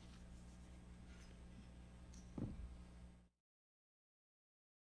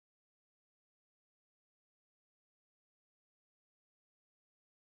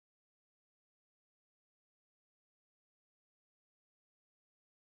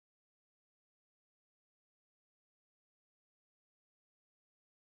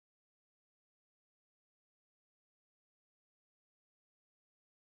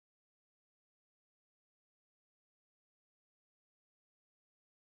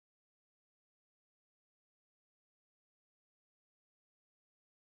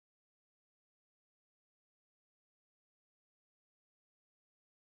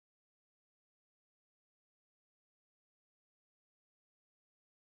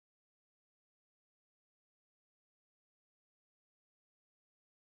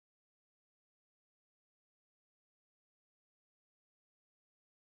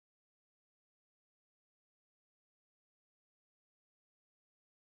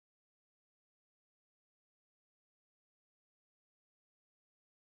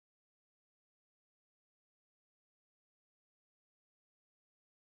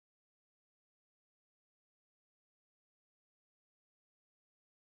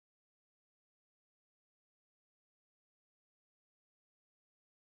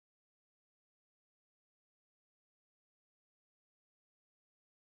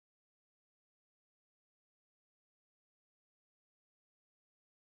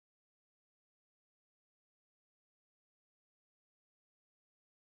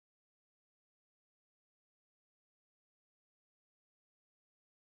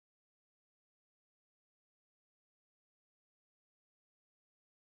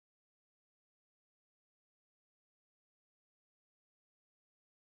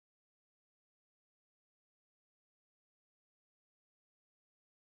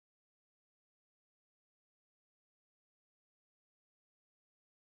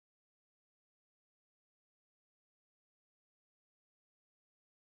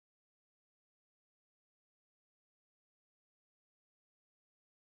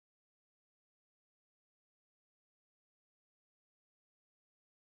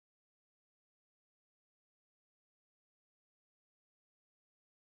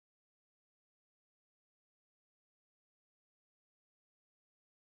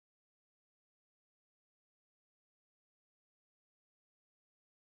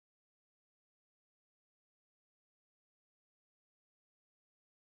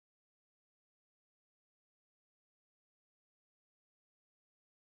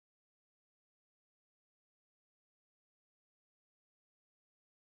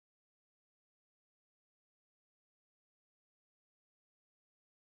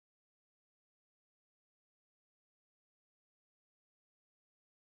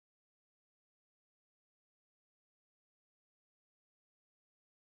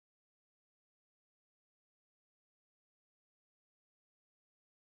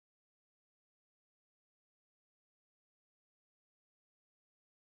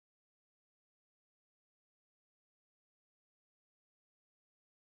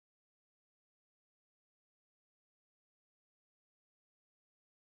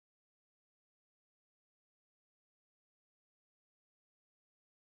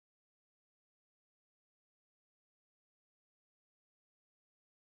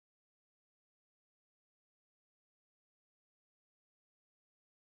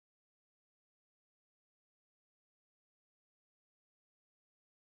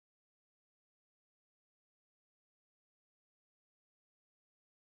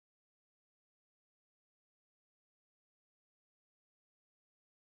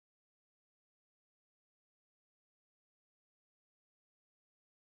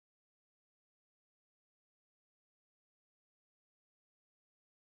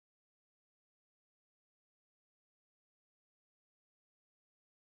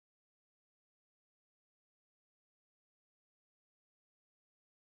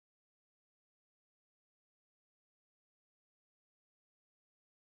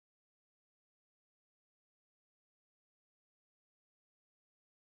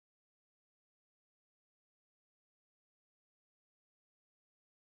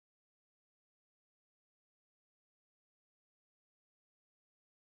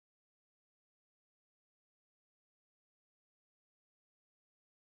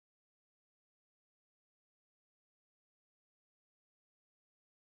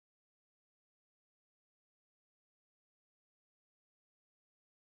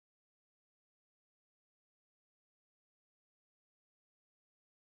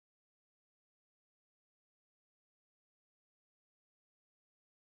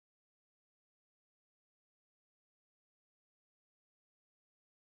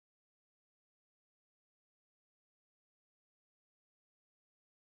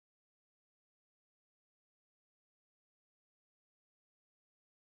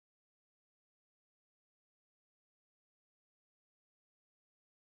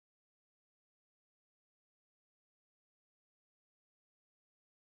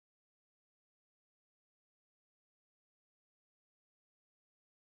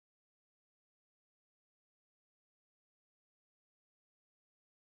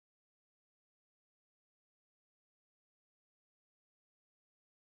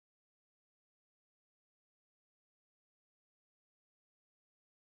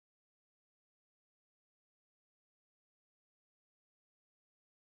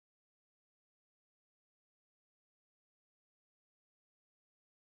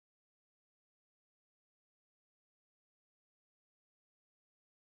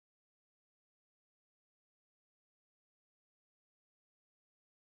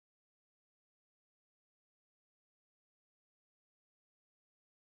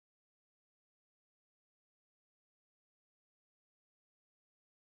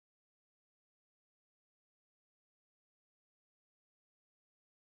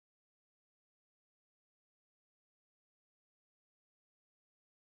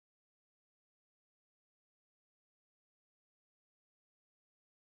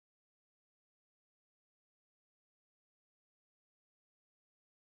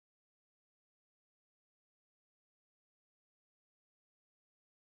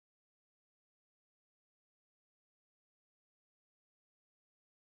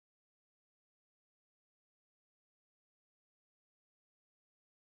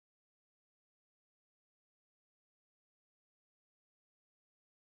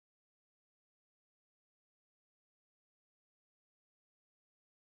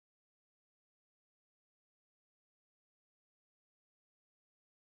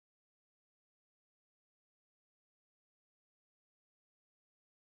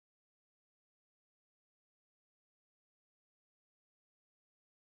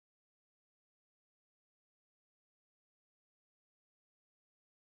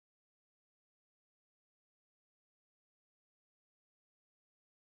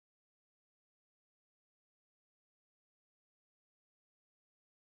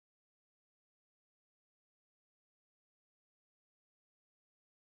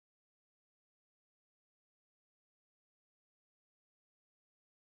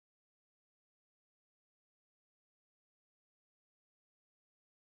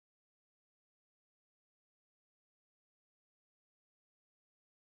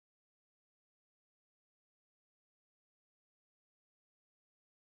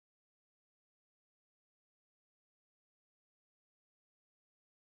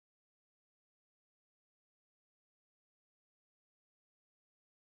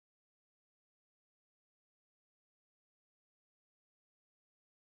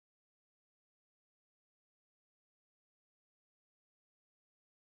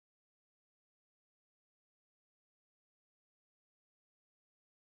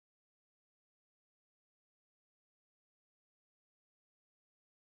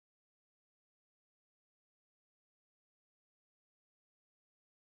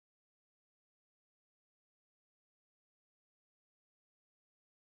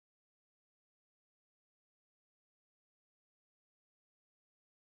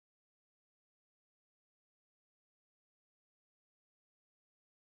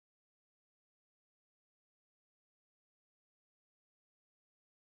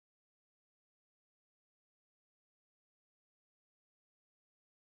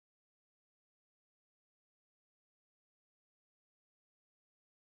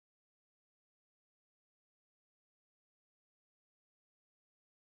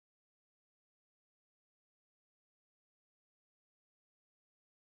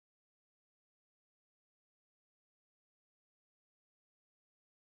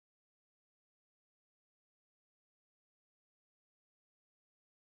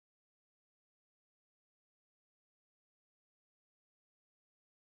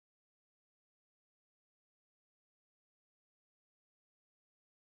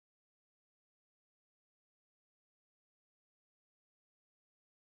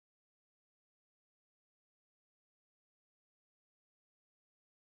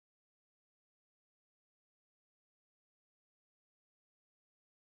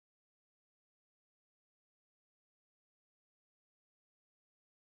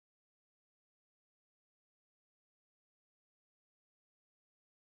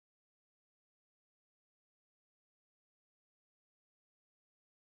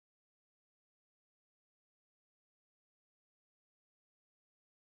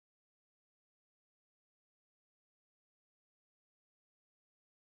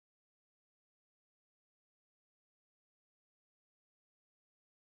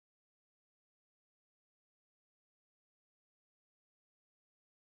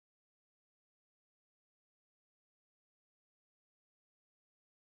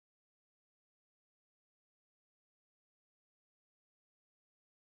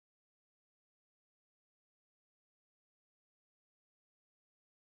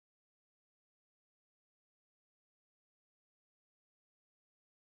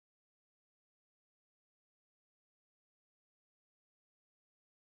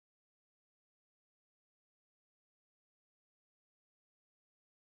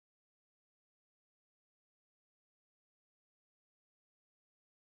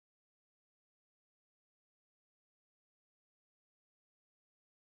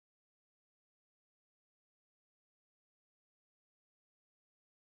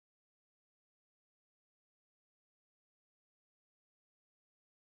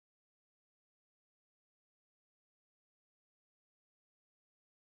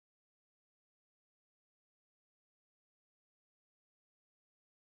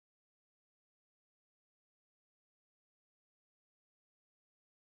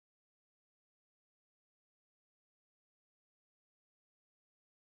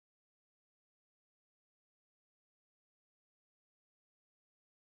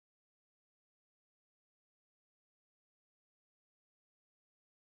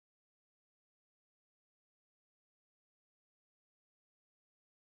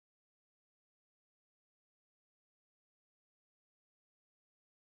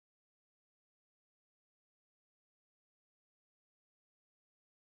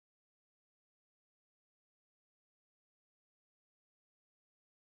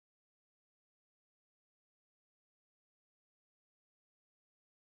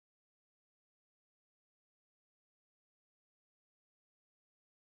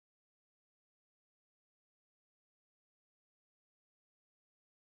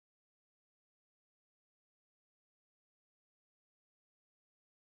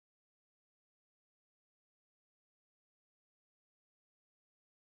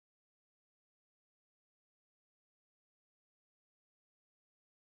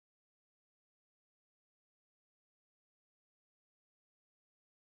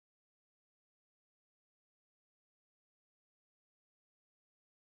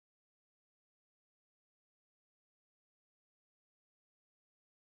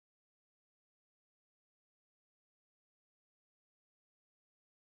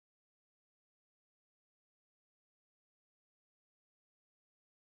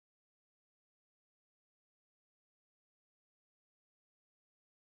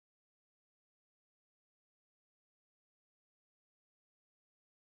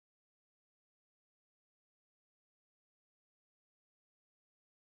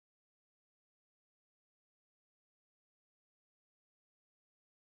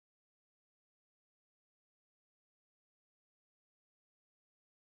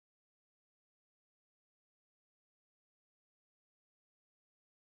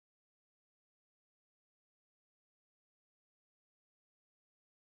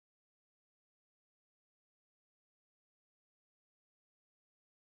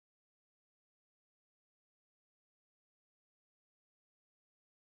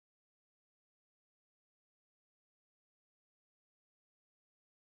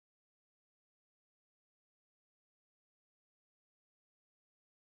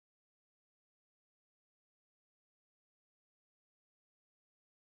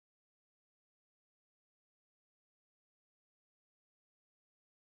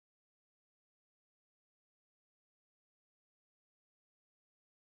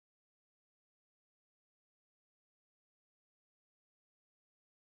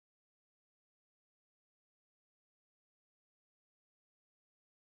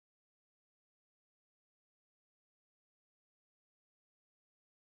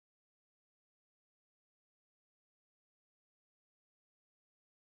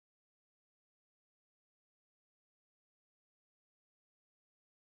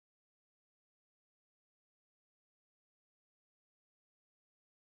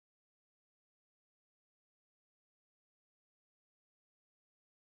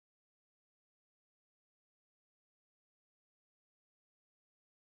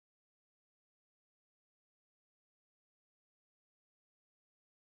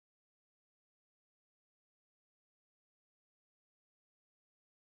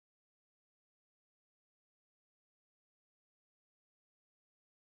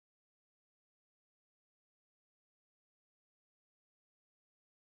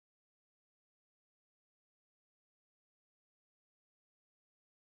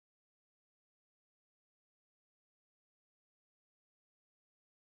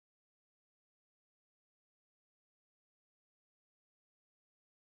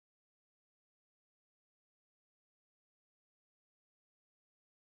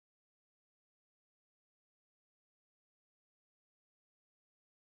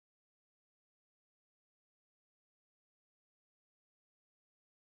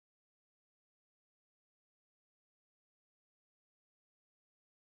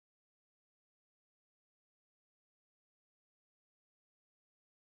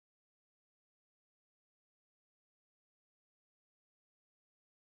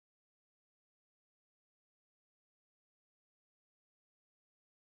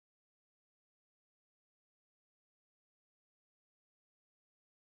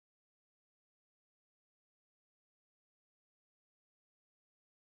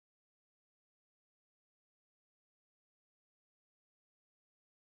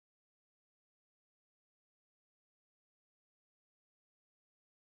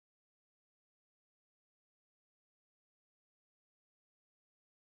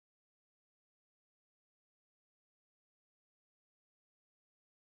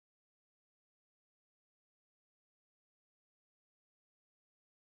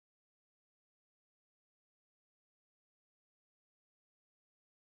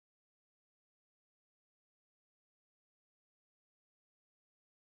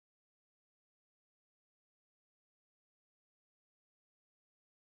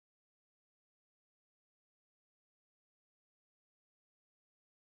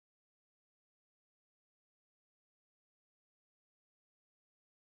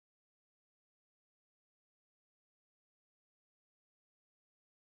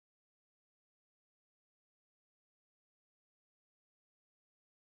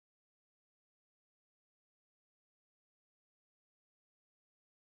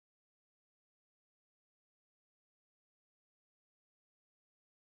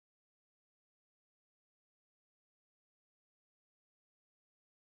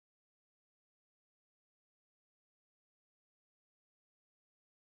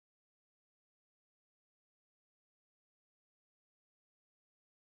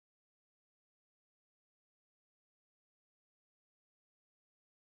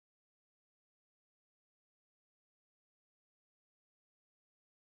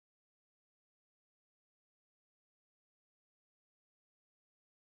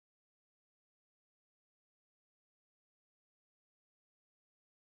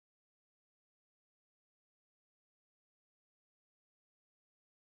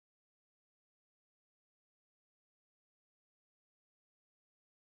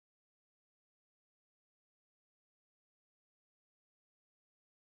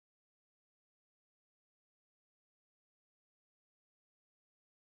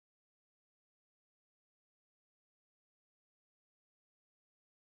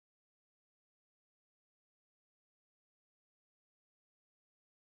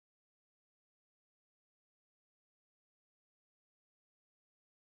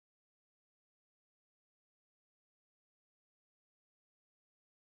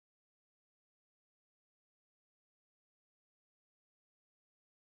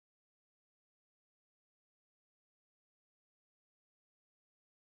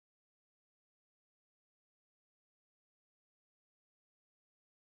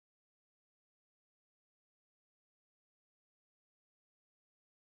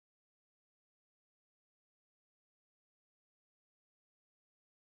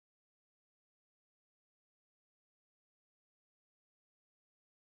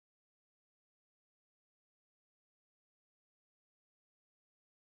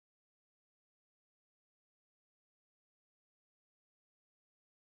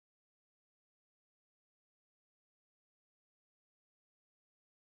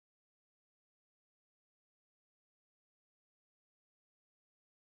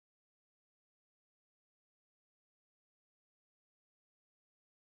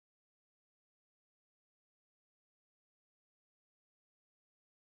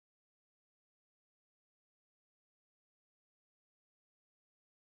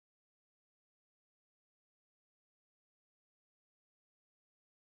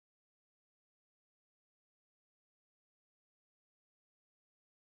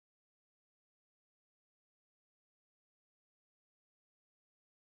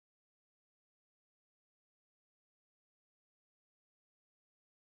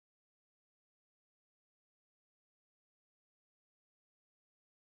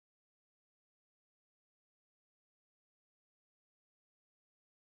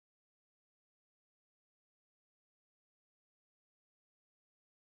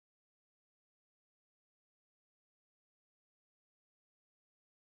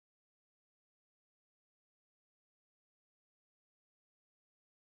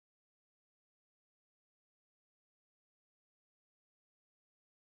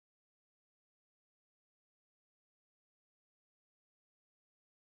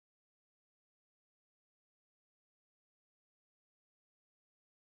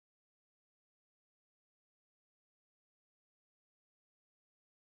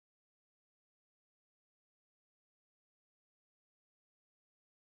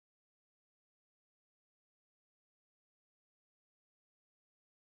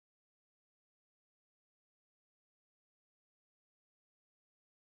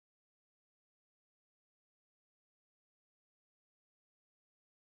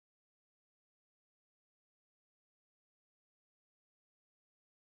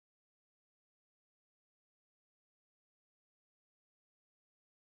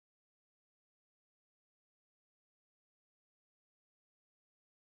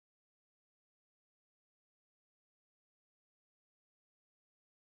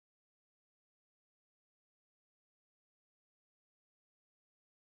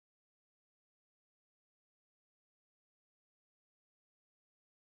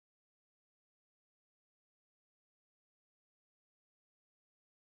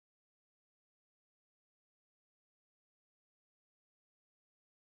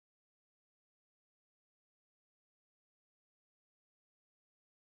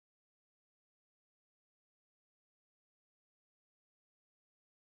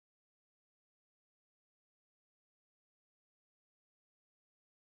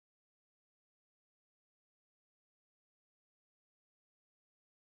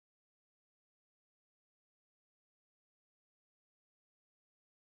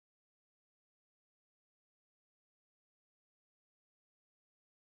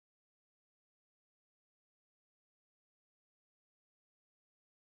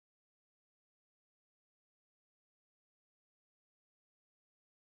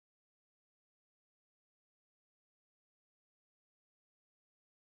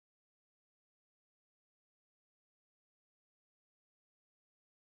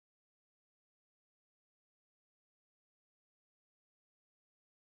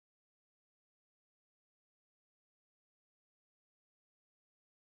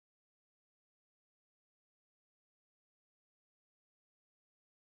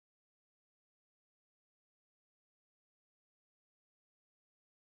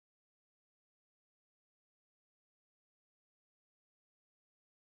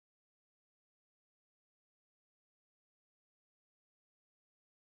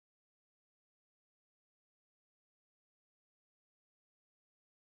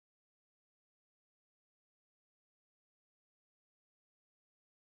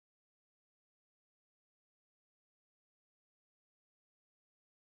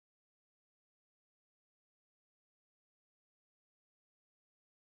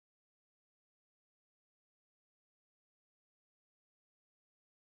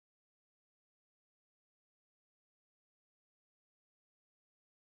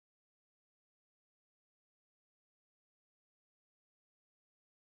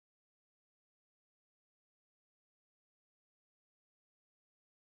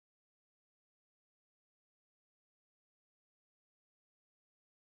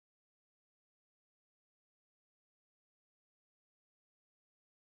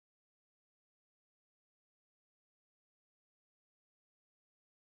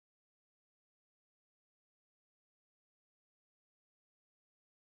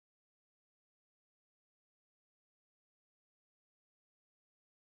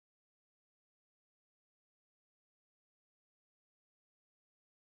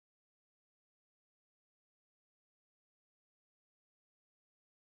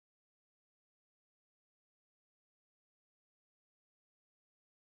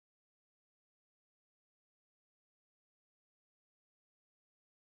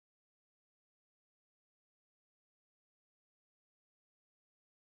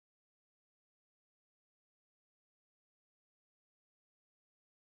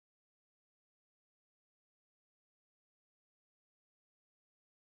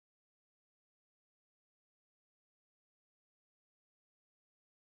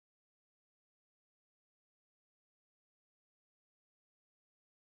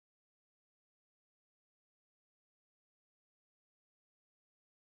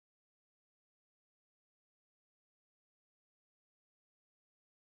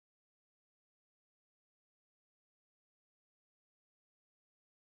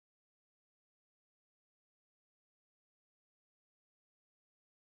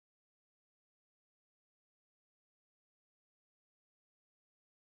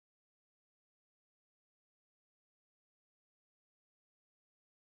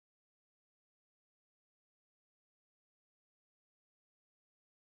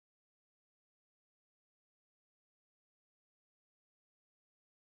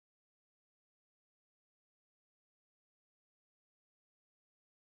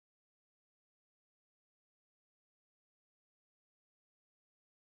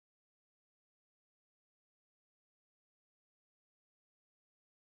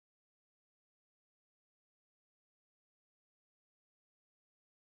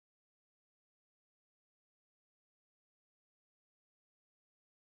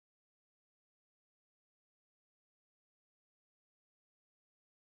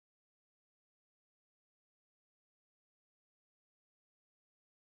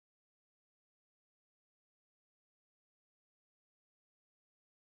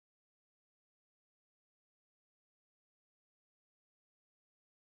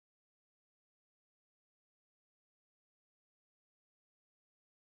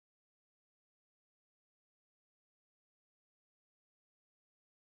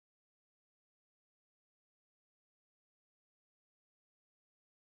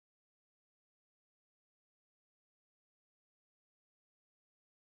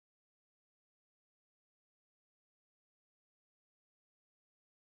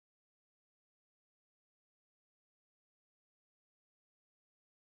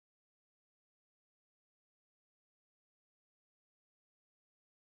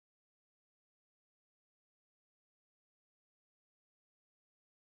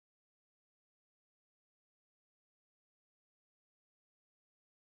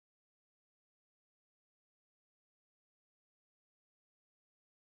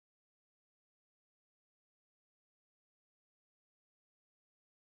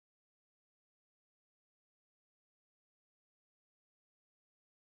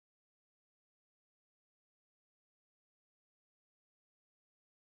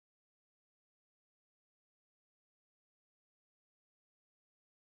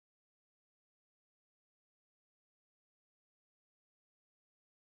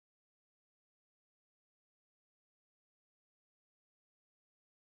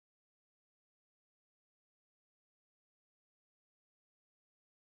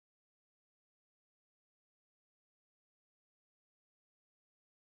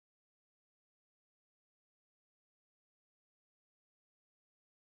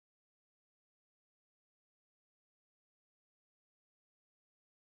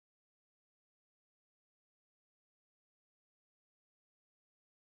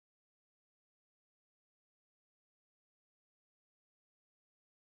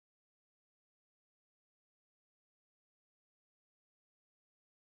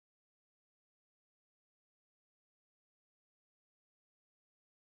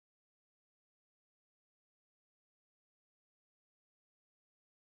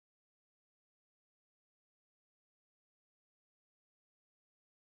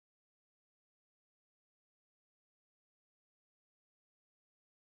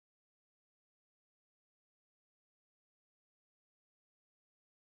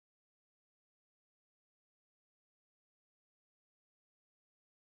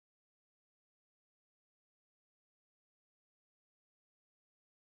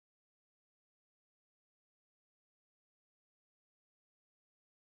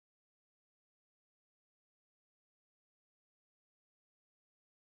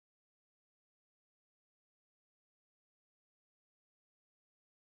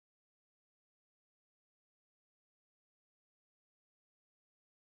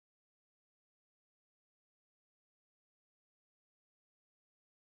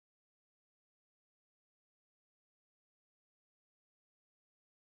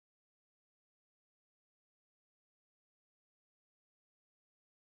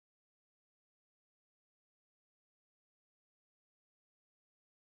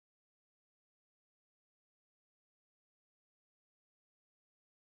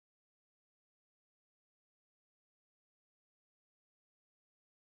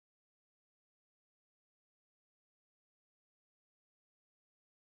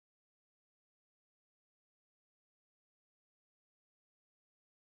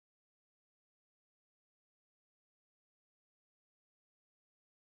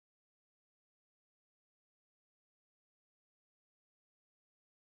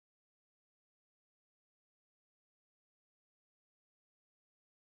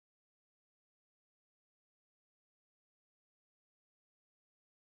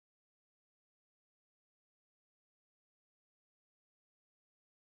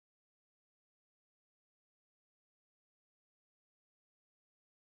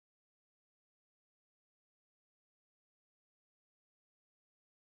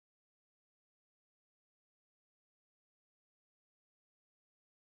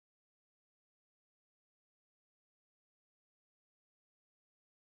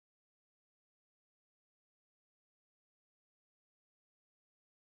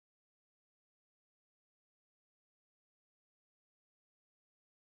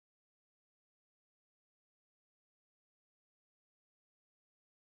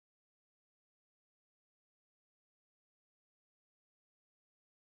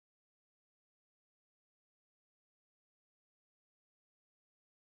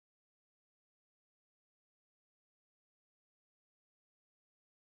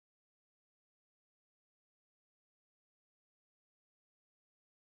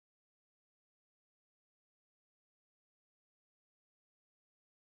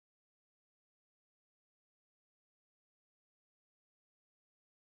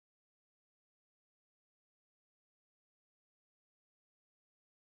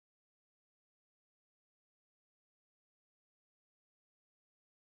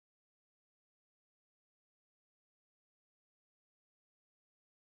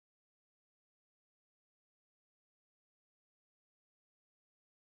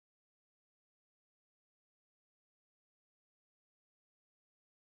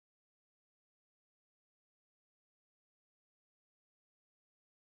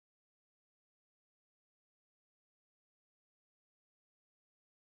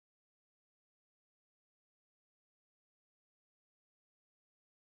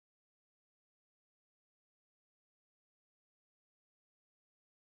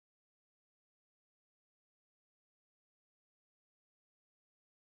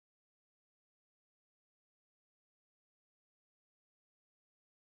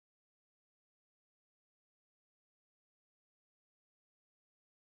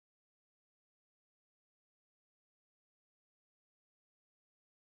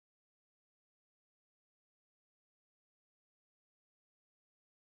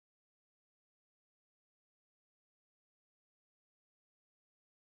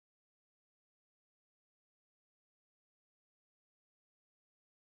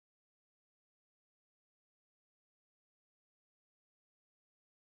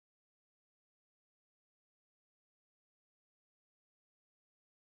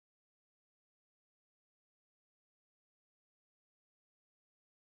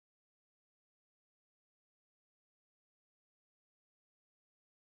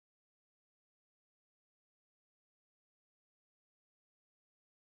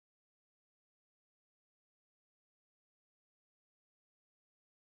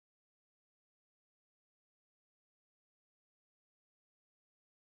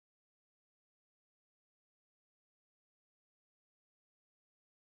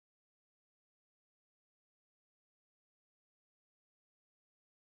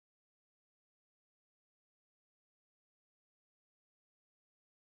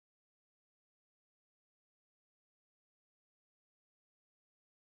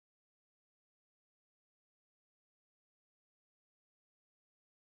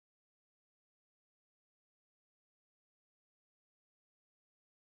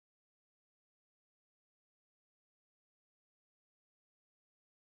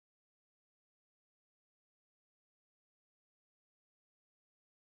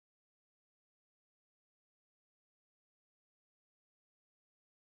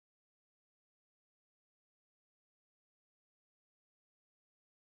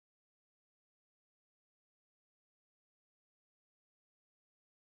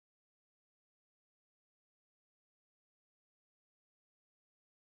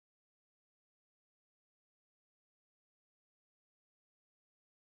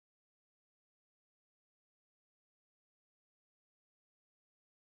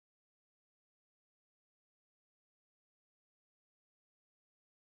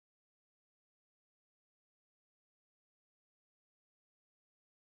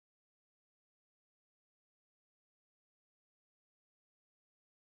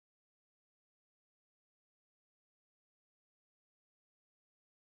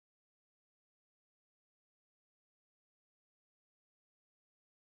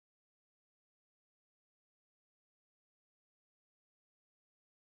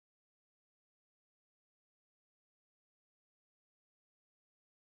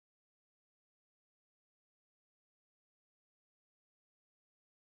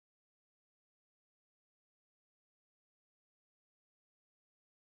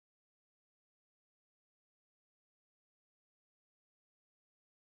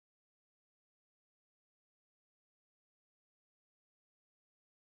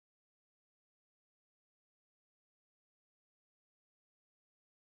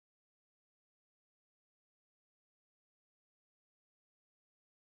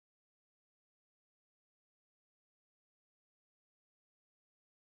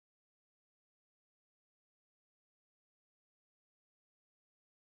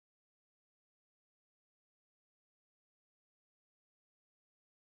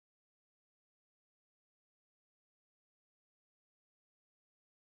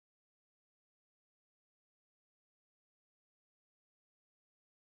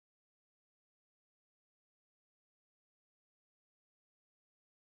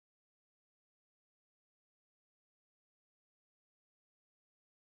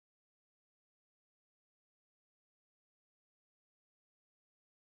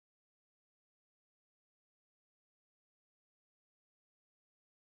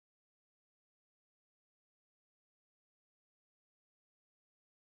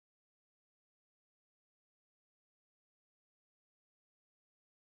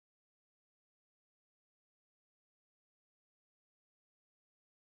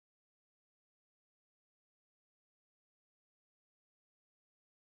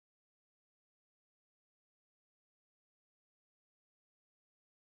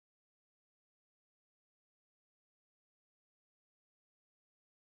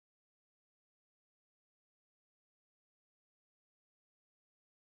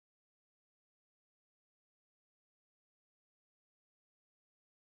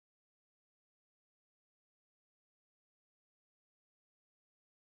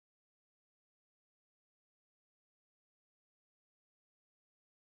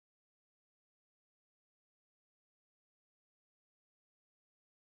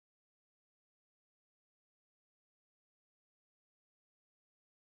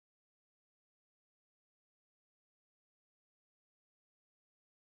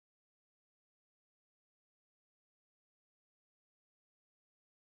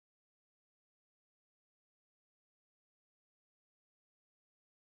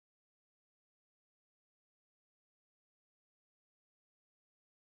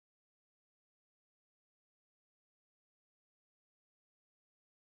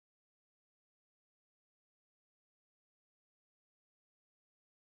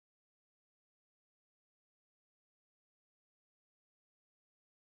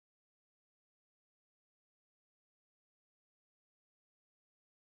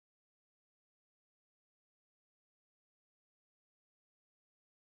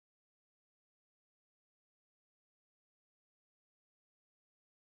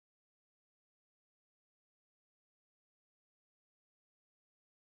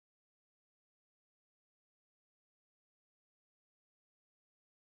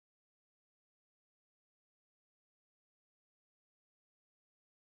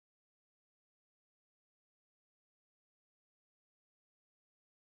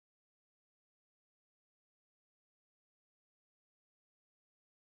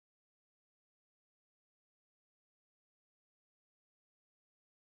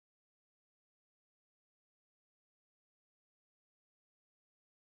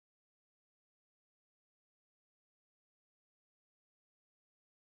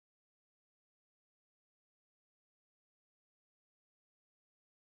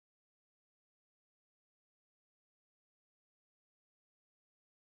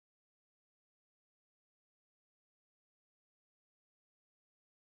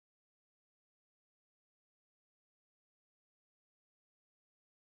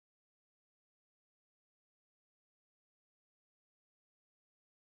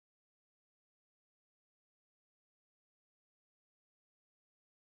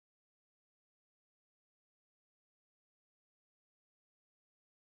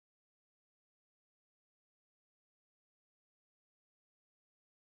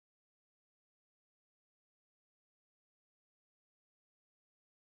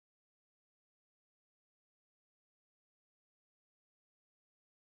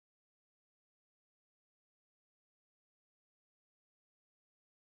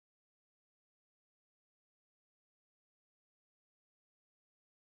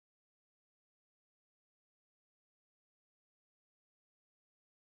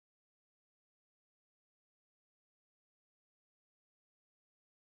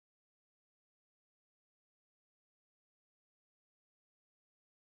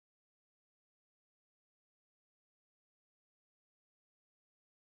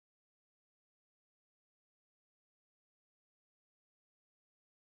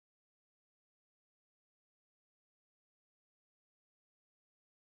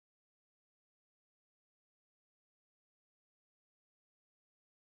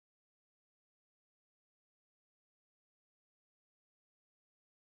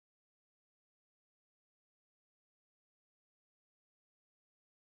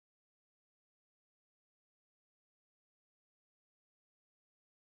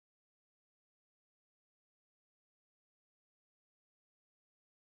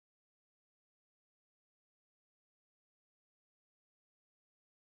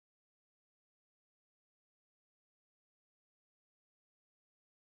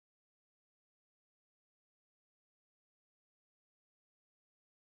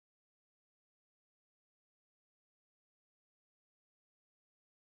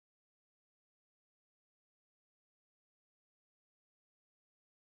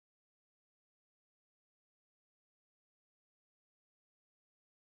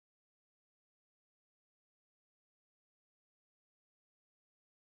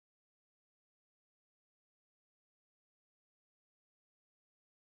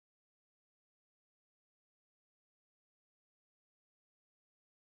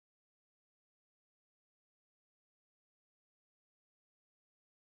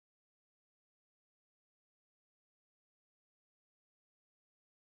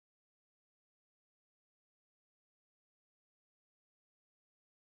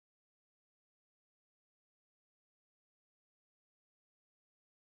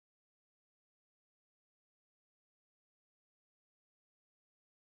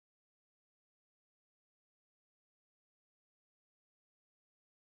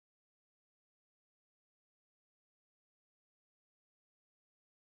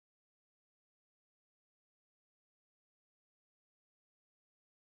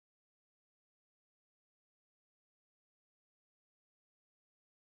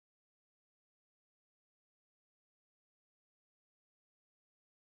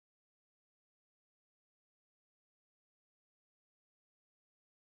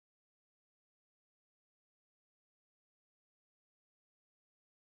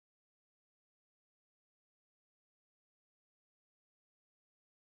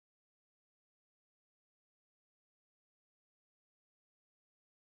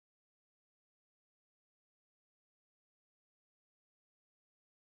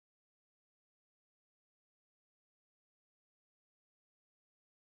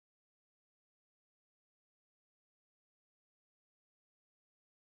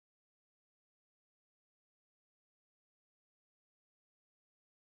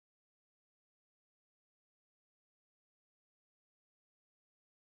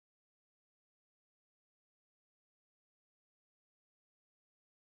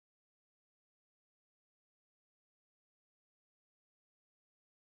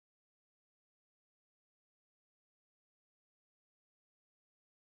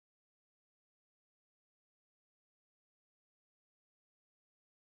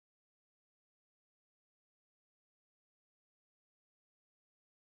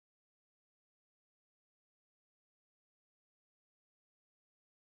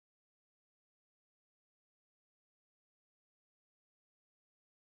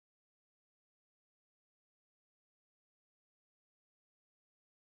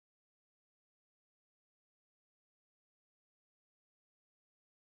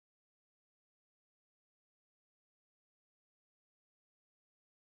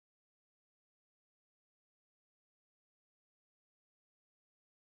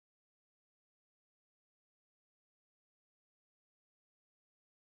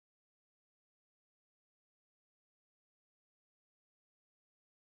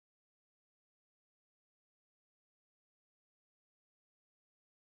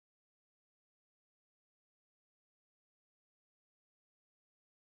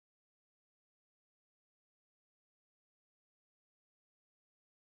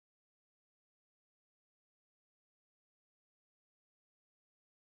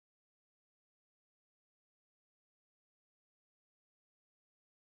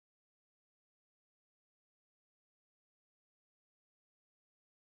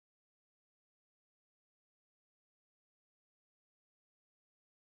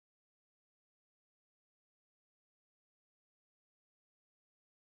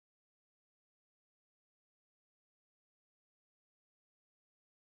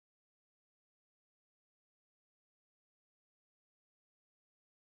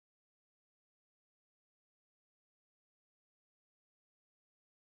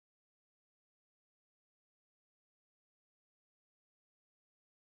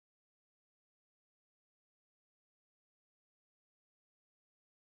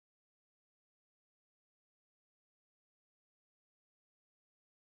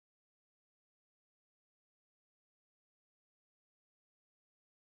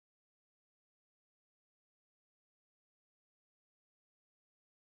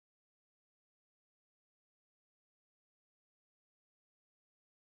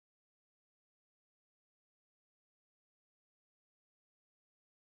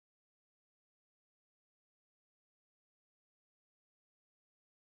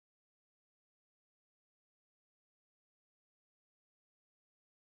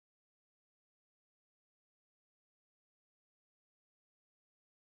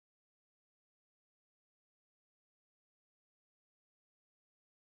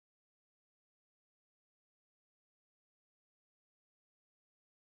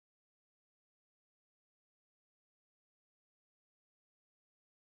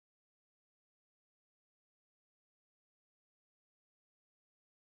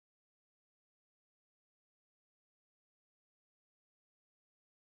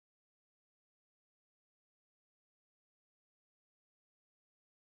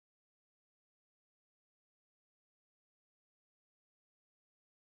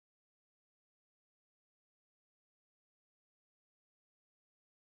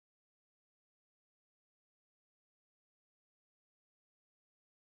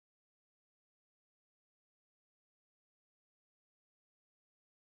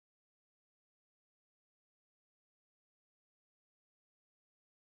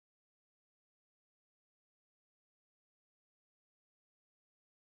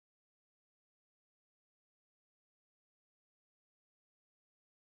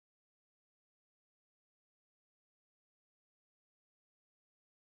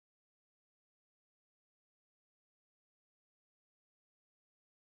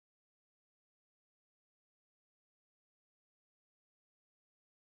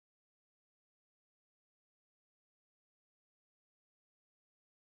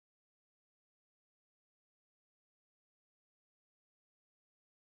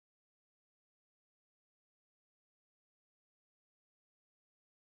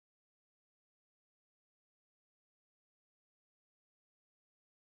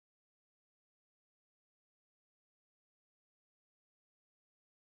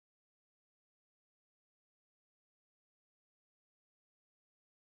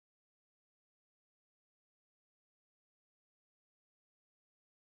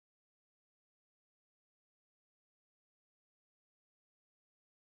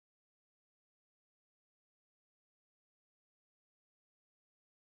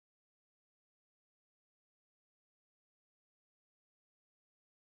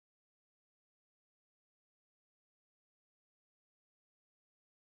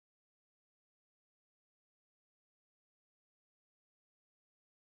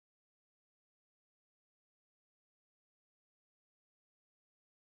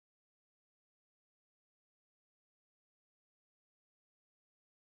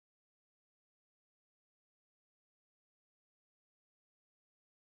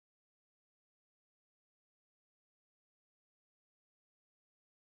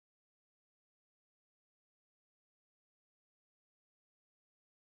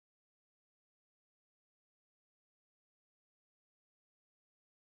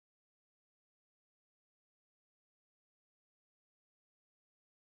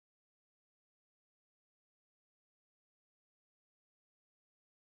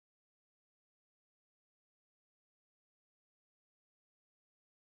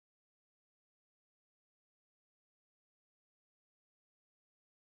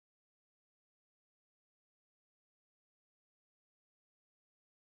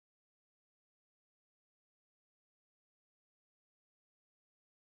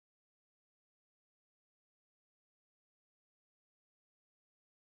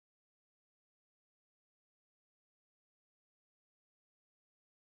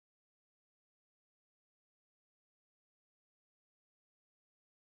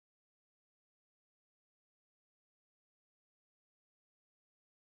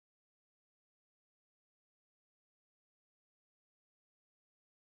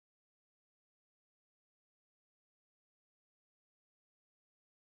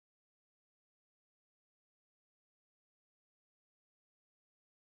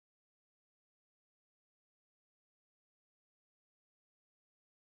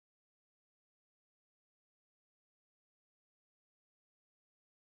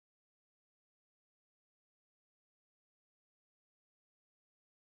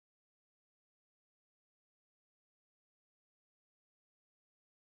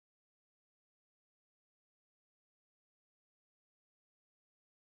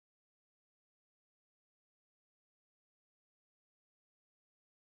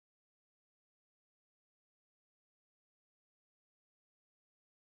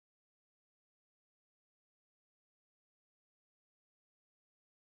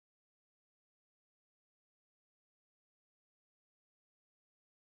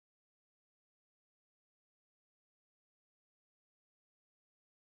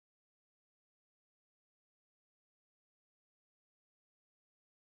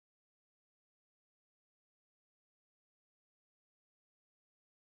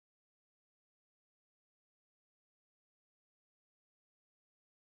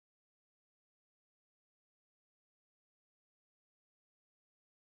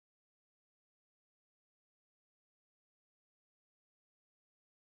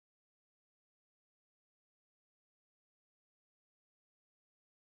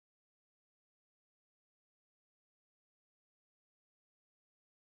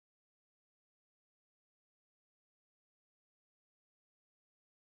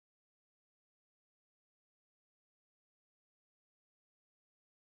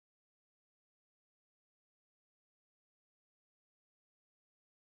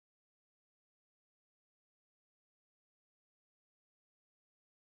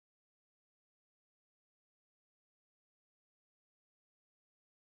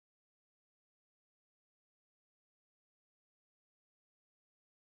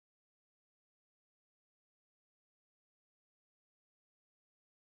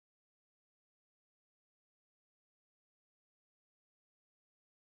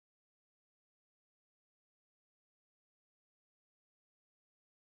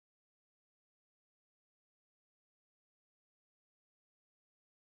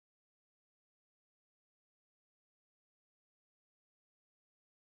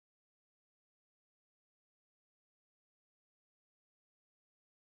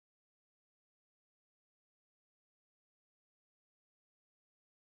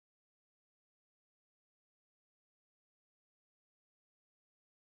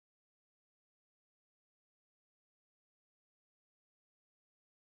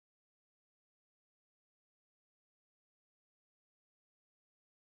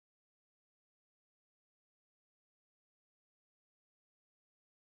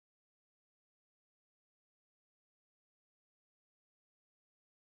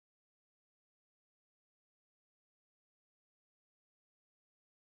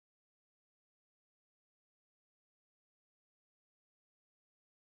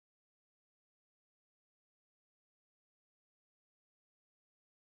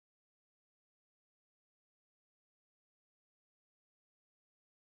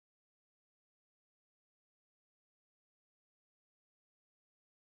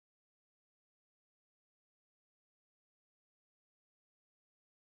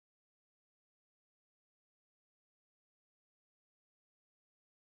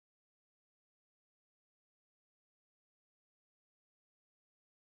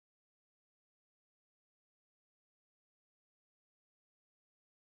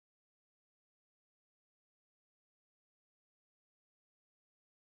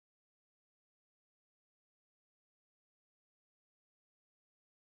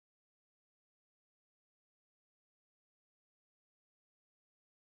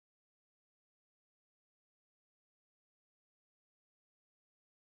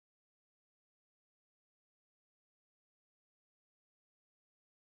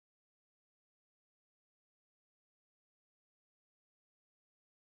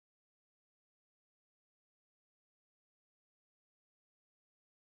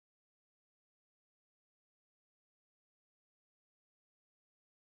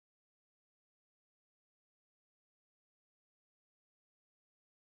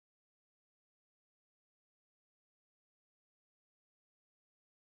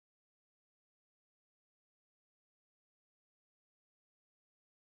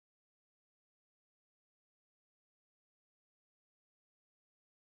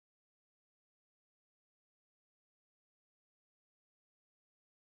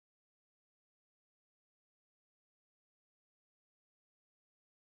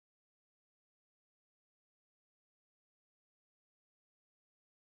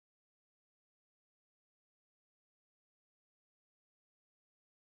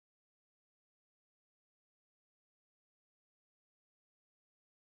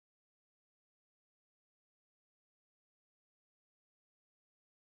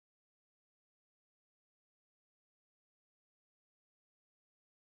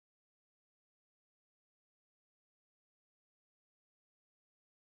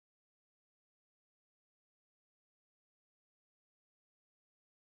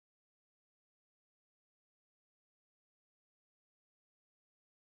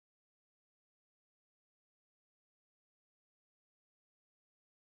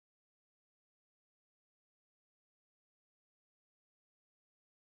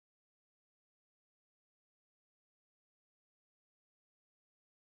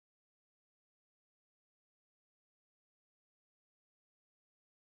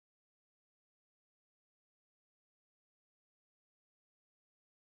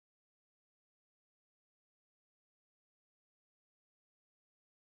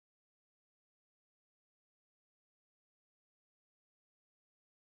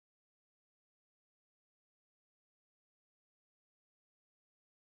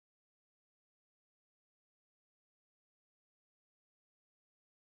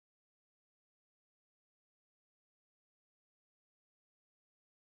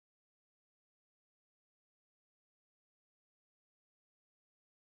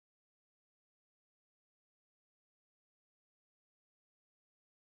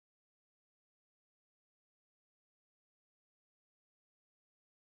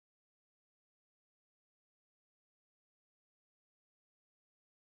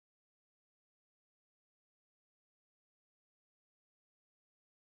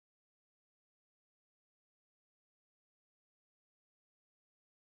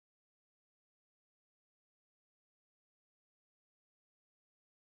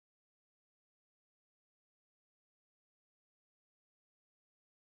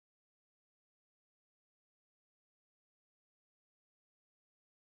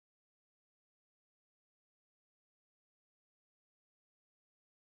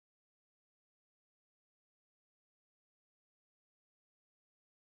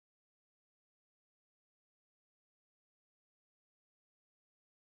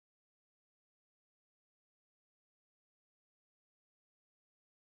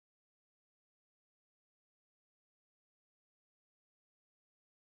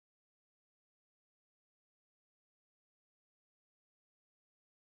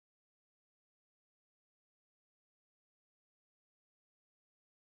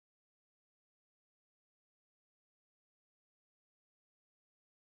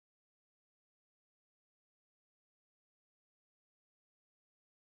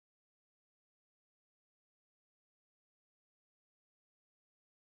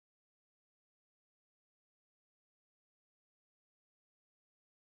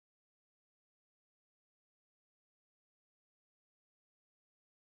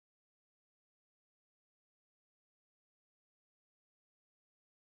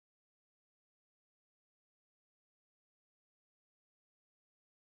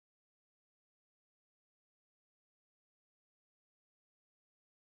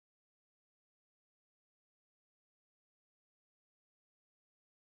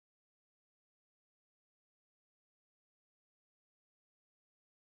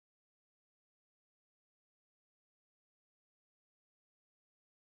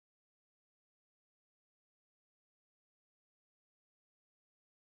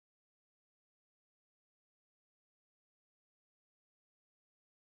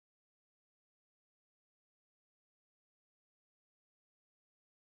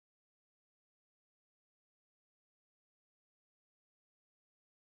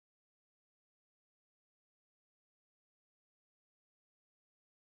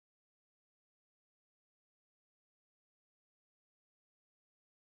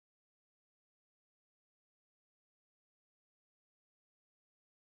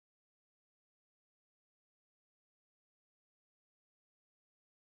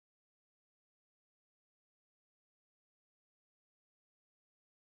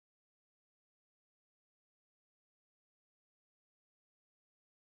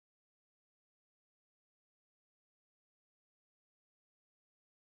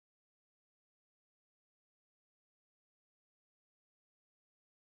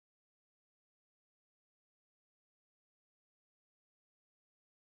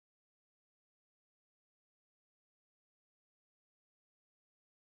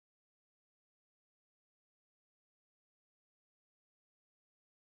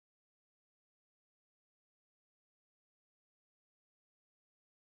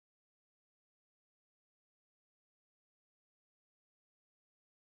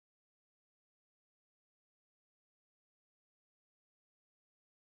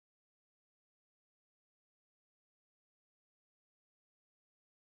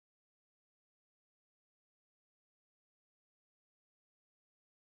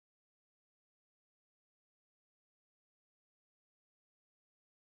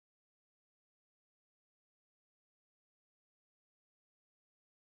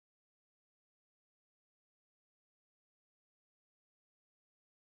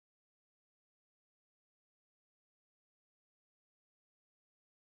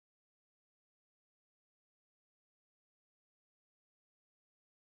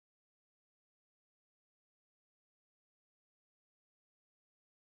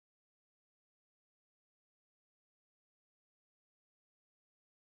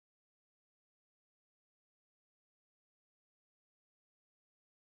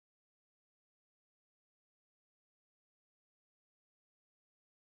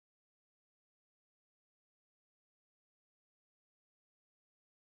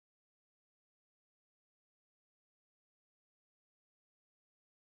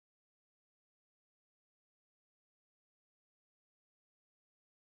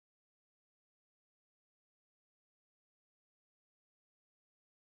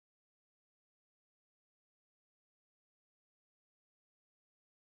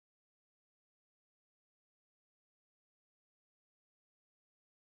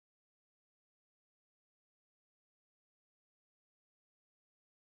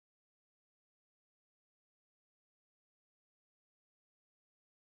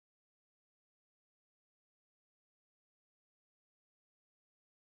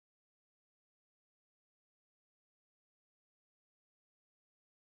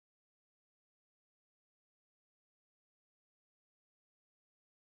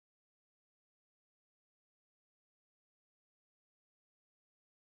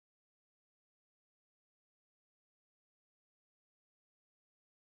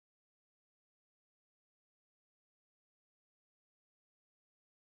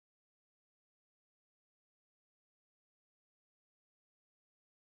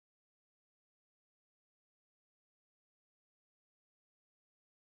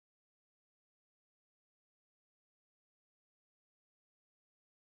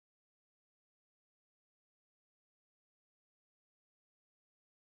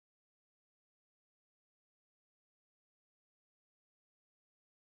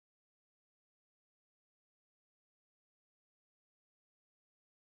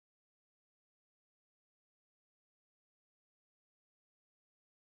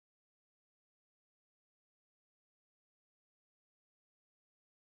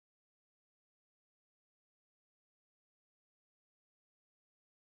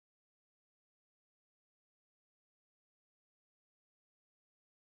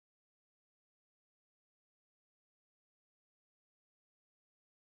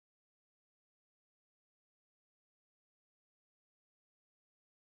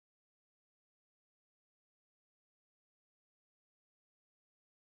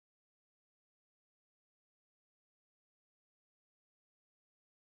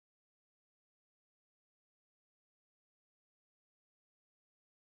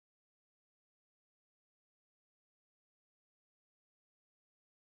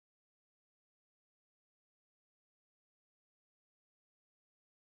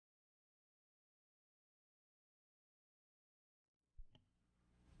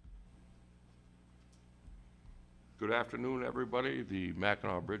Good afternoon, everybody. The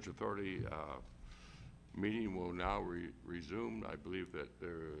Mackinac Bridge Authority meeting will now resume. I believe that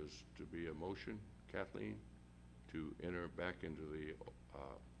there is to be a motion, Kathleen, to enter back into the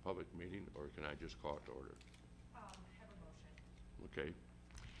public meeting, or can I just call it to order? Have a motion. Okay.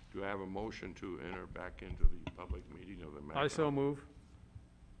 Do I have a motion to enter back into the public meeting of the Mackinac? I so move.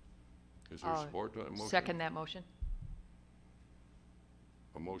 Is there support to that motion? Second that motion.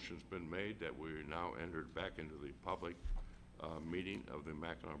 A motion's been made that we are now entered back into the public meeting of the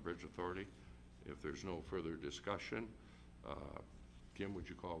Mackinac Bridge Authority. If there's no further discussion, Kim, would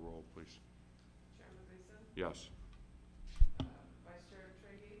you call roll, please? Chairman Gleason? Yes. Vice Chair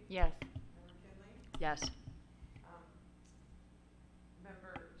Trahey? Yes. Member Kinley? Yes.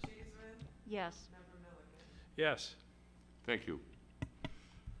 Member Cheeseman? Yes. Member Milliken? Yes. Thank you.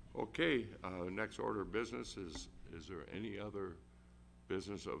 Okay, next order of business is there any other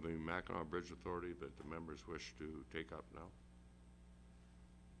business of the Mackinac Bridge Authority that the members wish to take up now?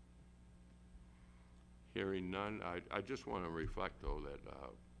 Hearing none, I just want to reflect, though, that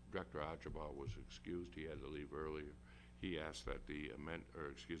Director Archibald was excused. He had to leave earlier. He asked that the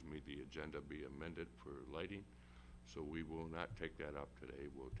agenda be amended for lighting, so we will not take that up today.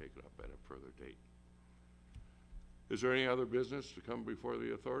 We'll take it up at a further date. Is there any other business to come before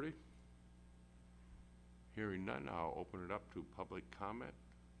the authority? Hearing none, I'll open it up to public comment.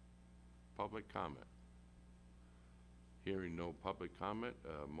 Public comment. Hearing no public comment,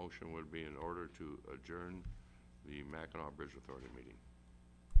 a motion would be in order to adjourn the Mackinac Bridge Authority meeting.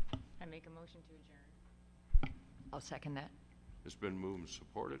 I make a motion to adjourn. I'll second that. It's been moved and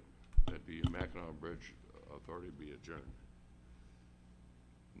supported that the Mackinac Bridge Authority be adjourned.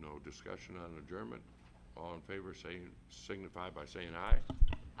 No discussion on adjournment. All in favor signify by saying aye.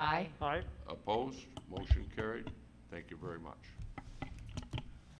 Aye. Aye. Opposed? Motion carried. Thank you very much.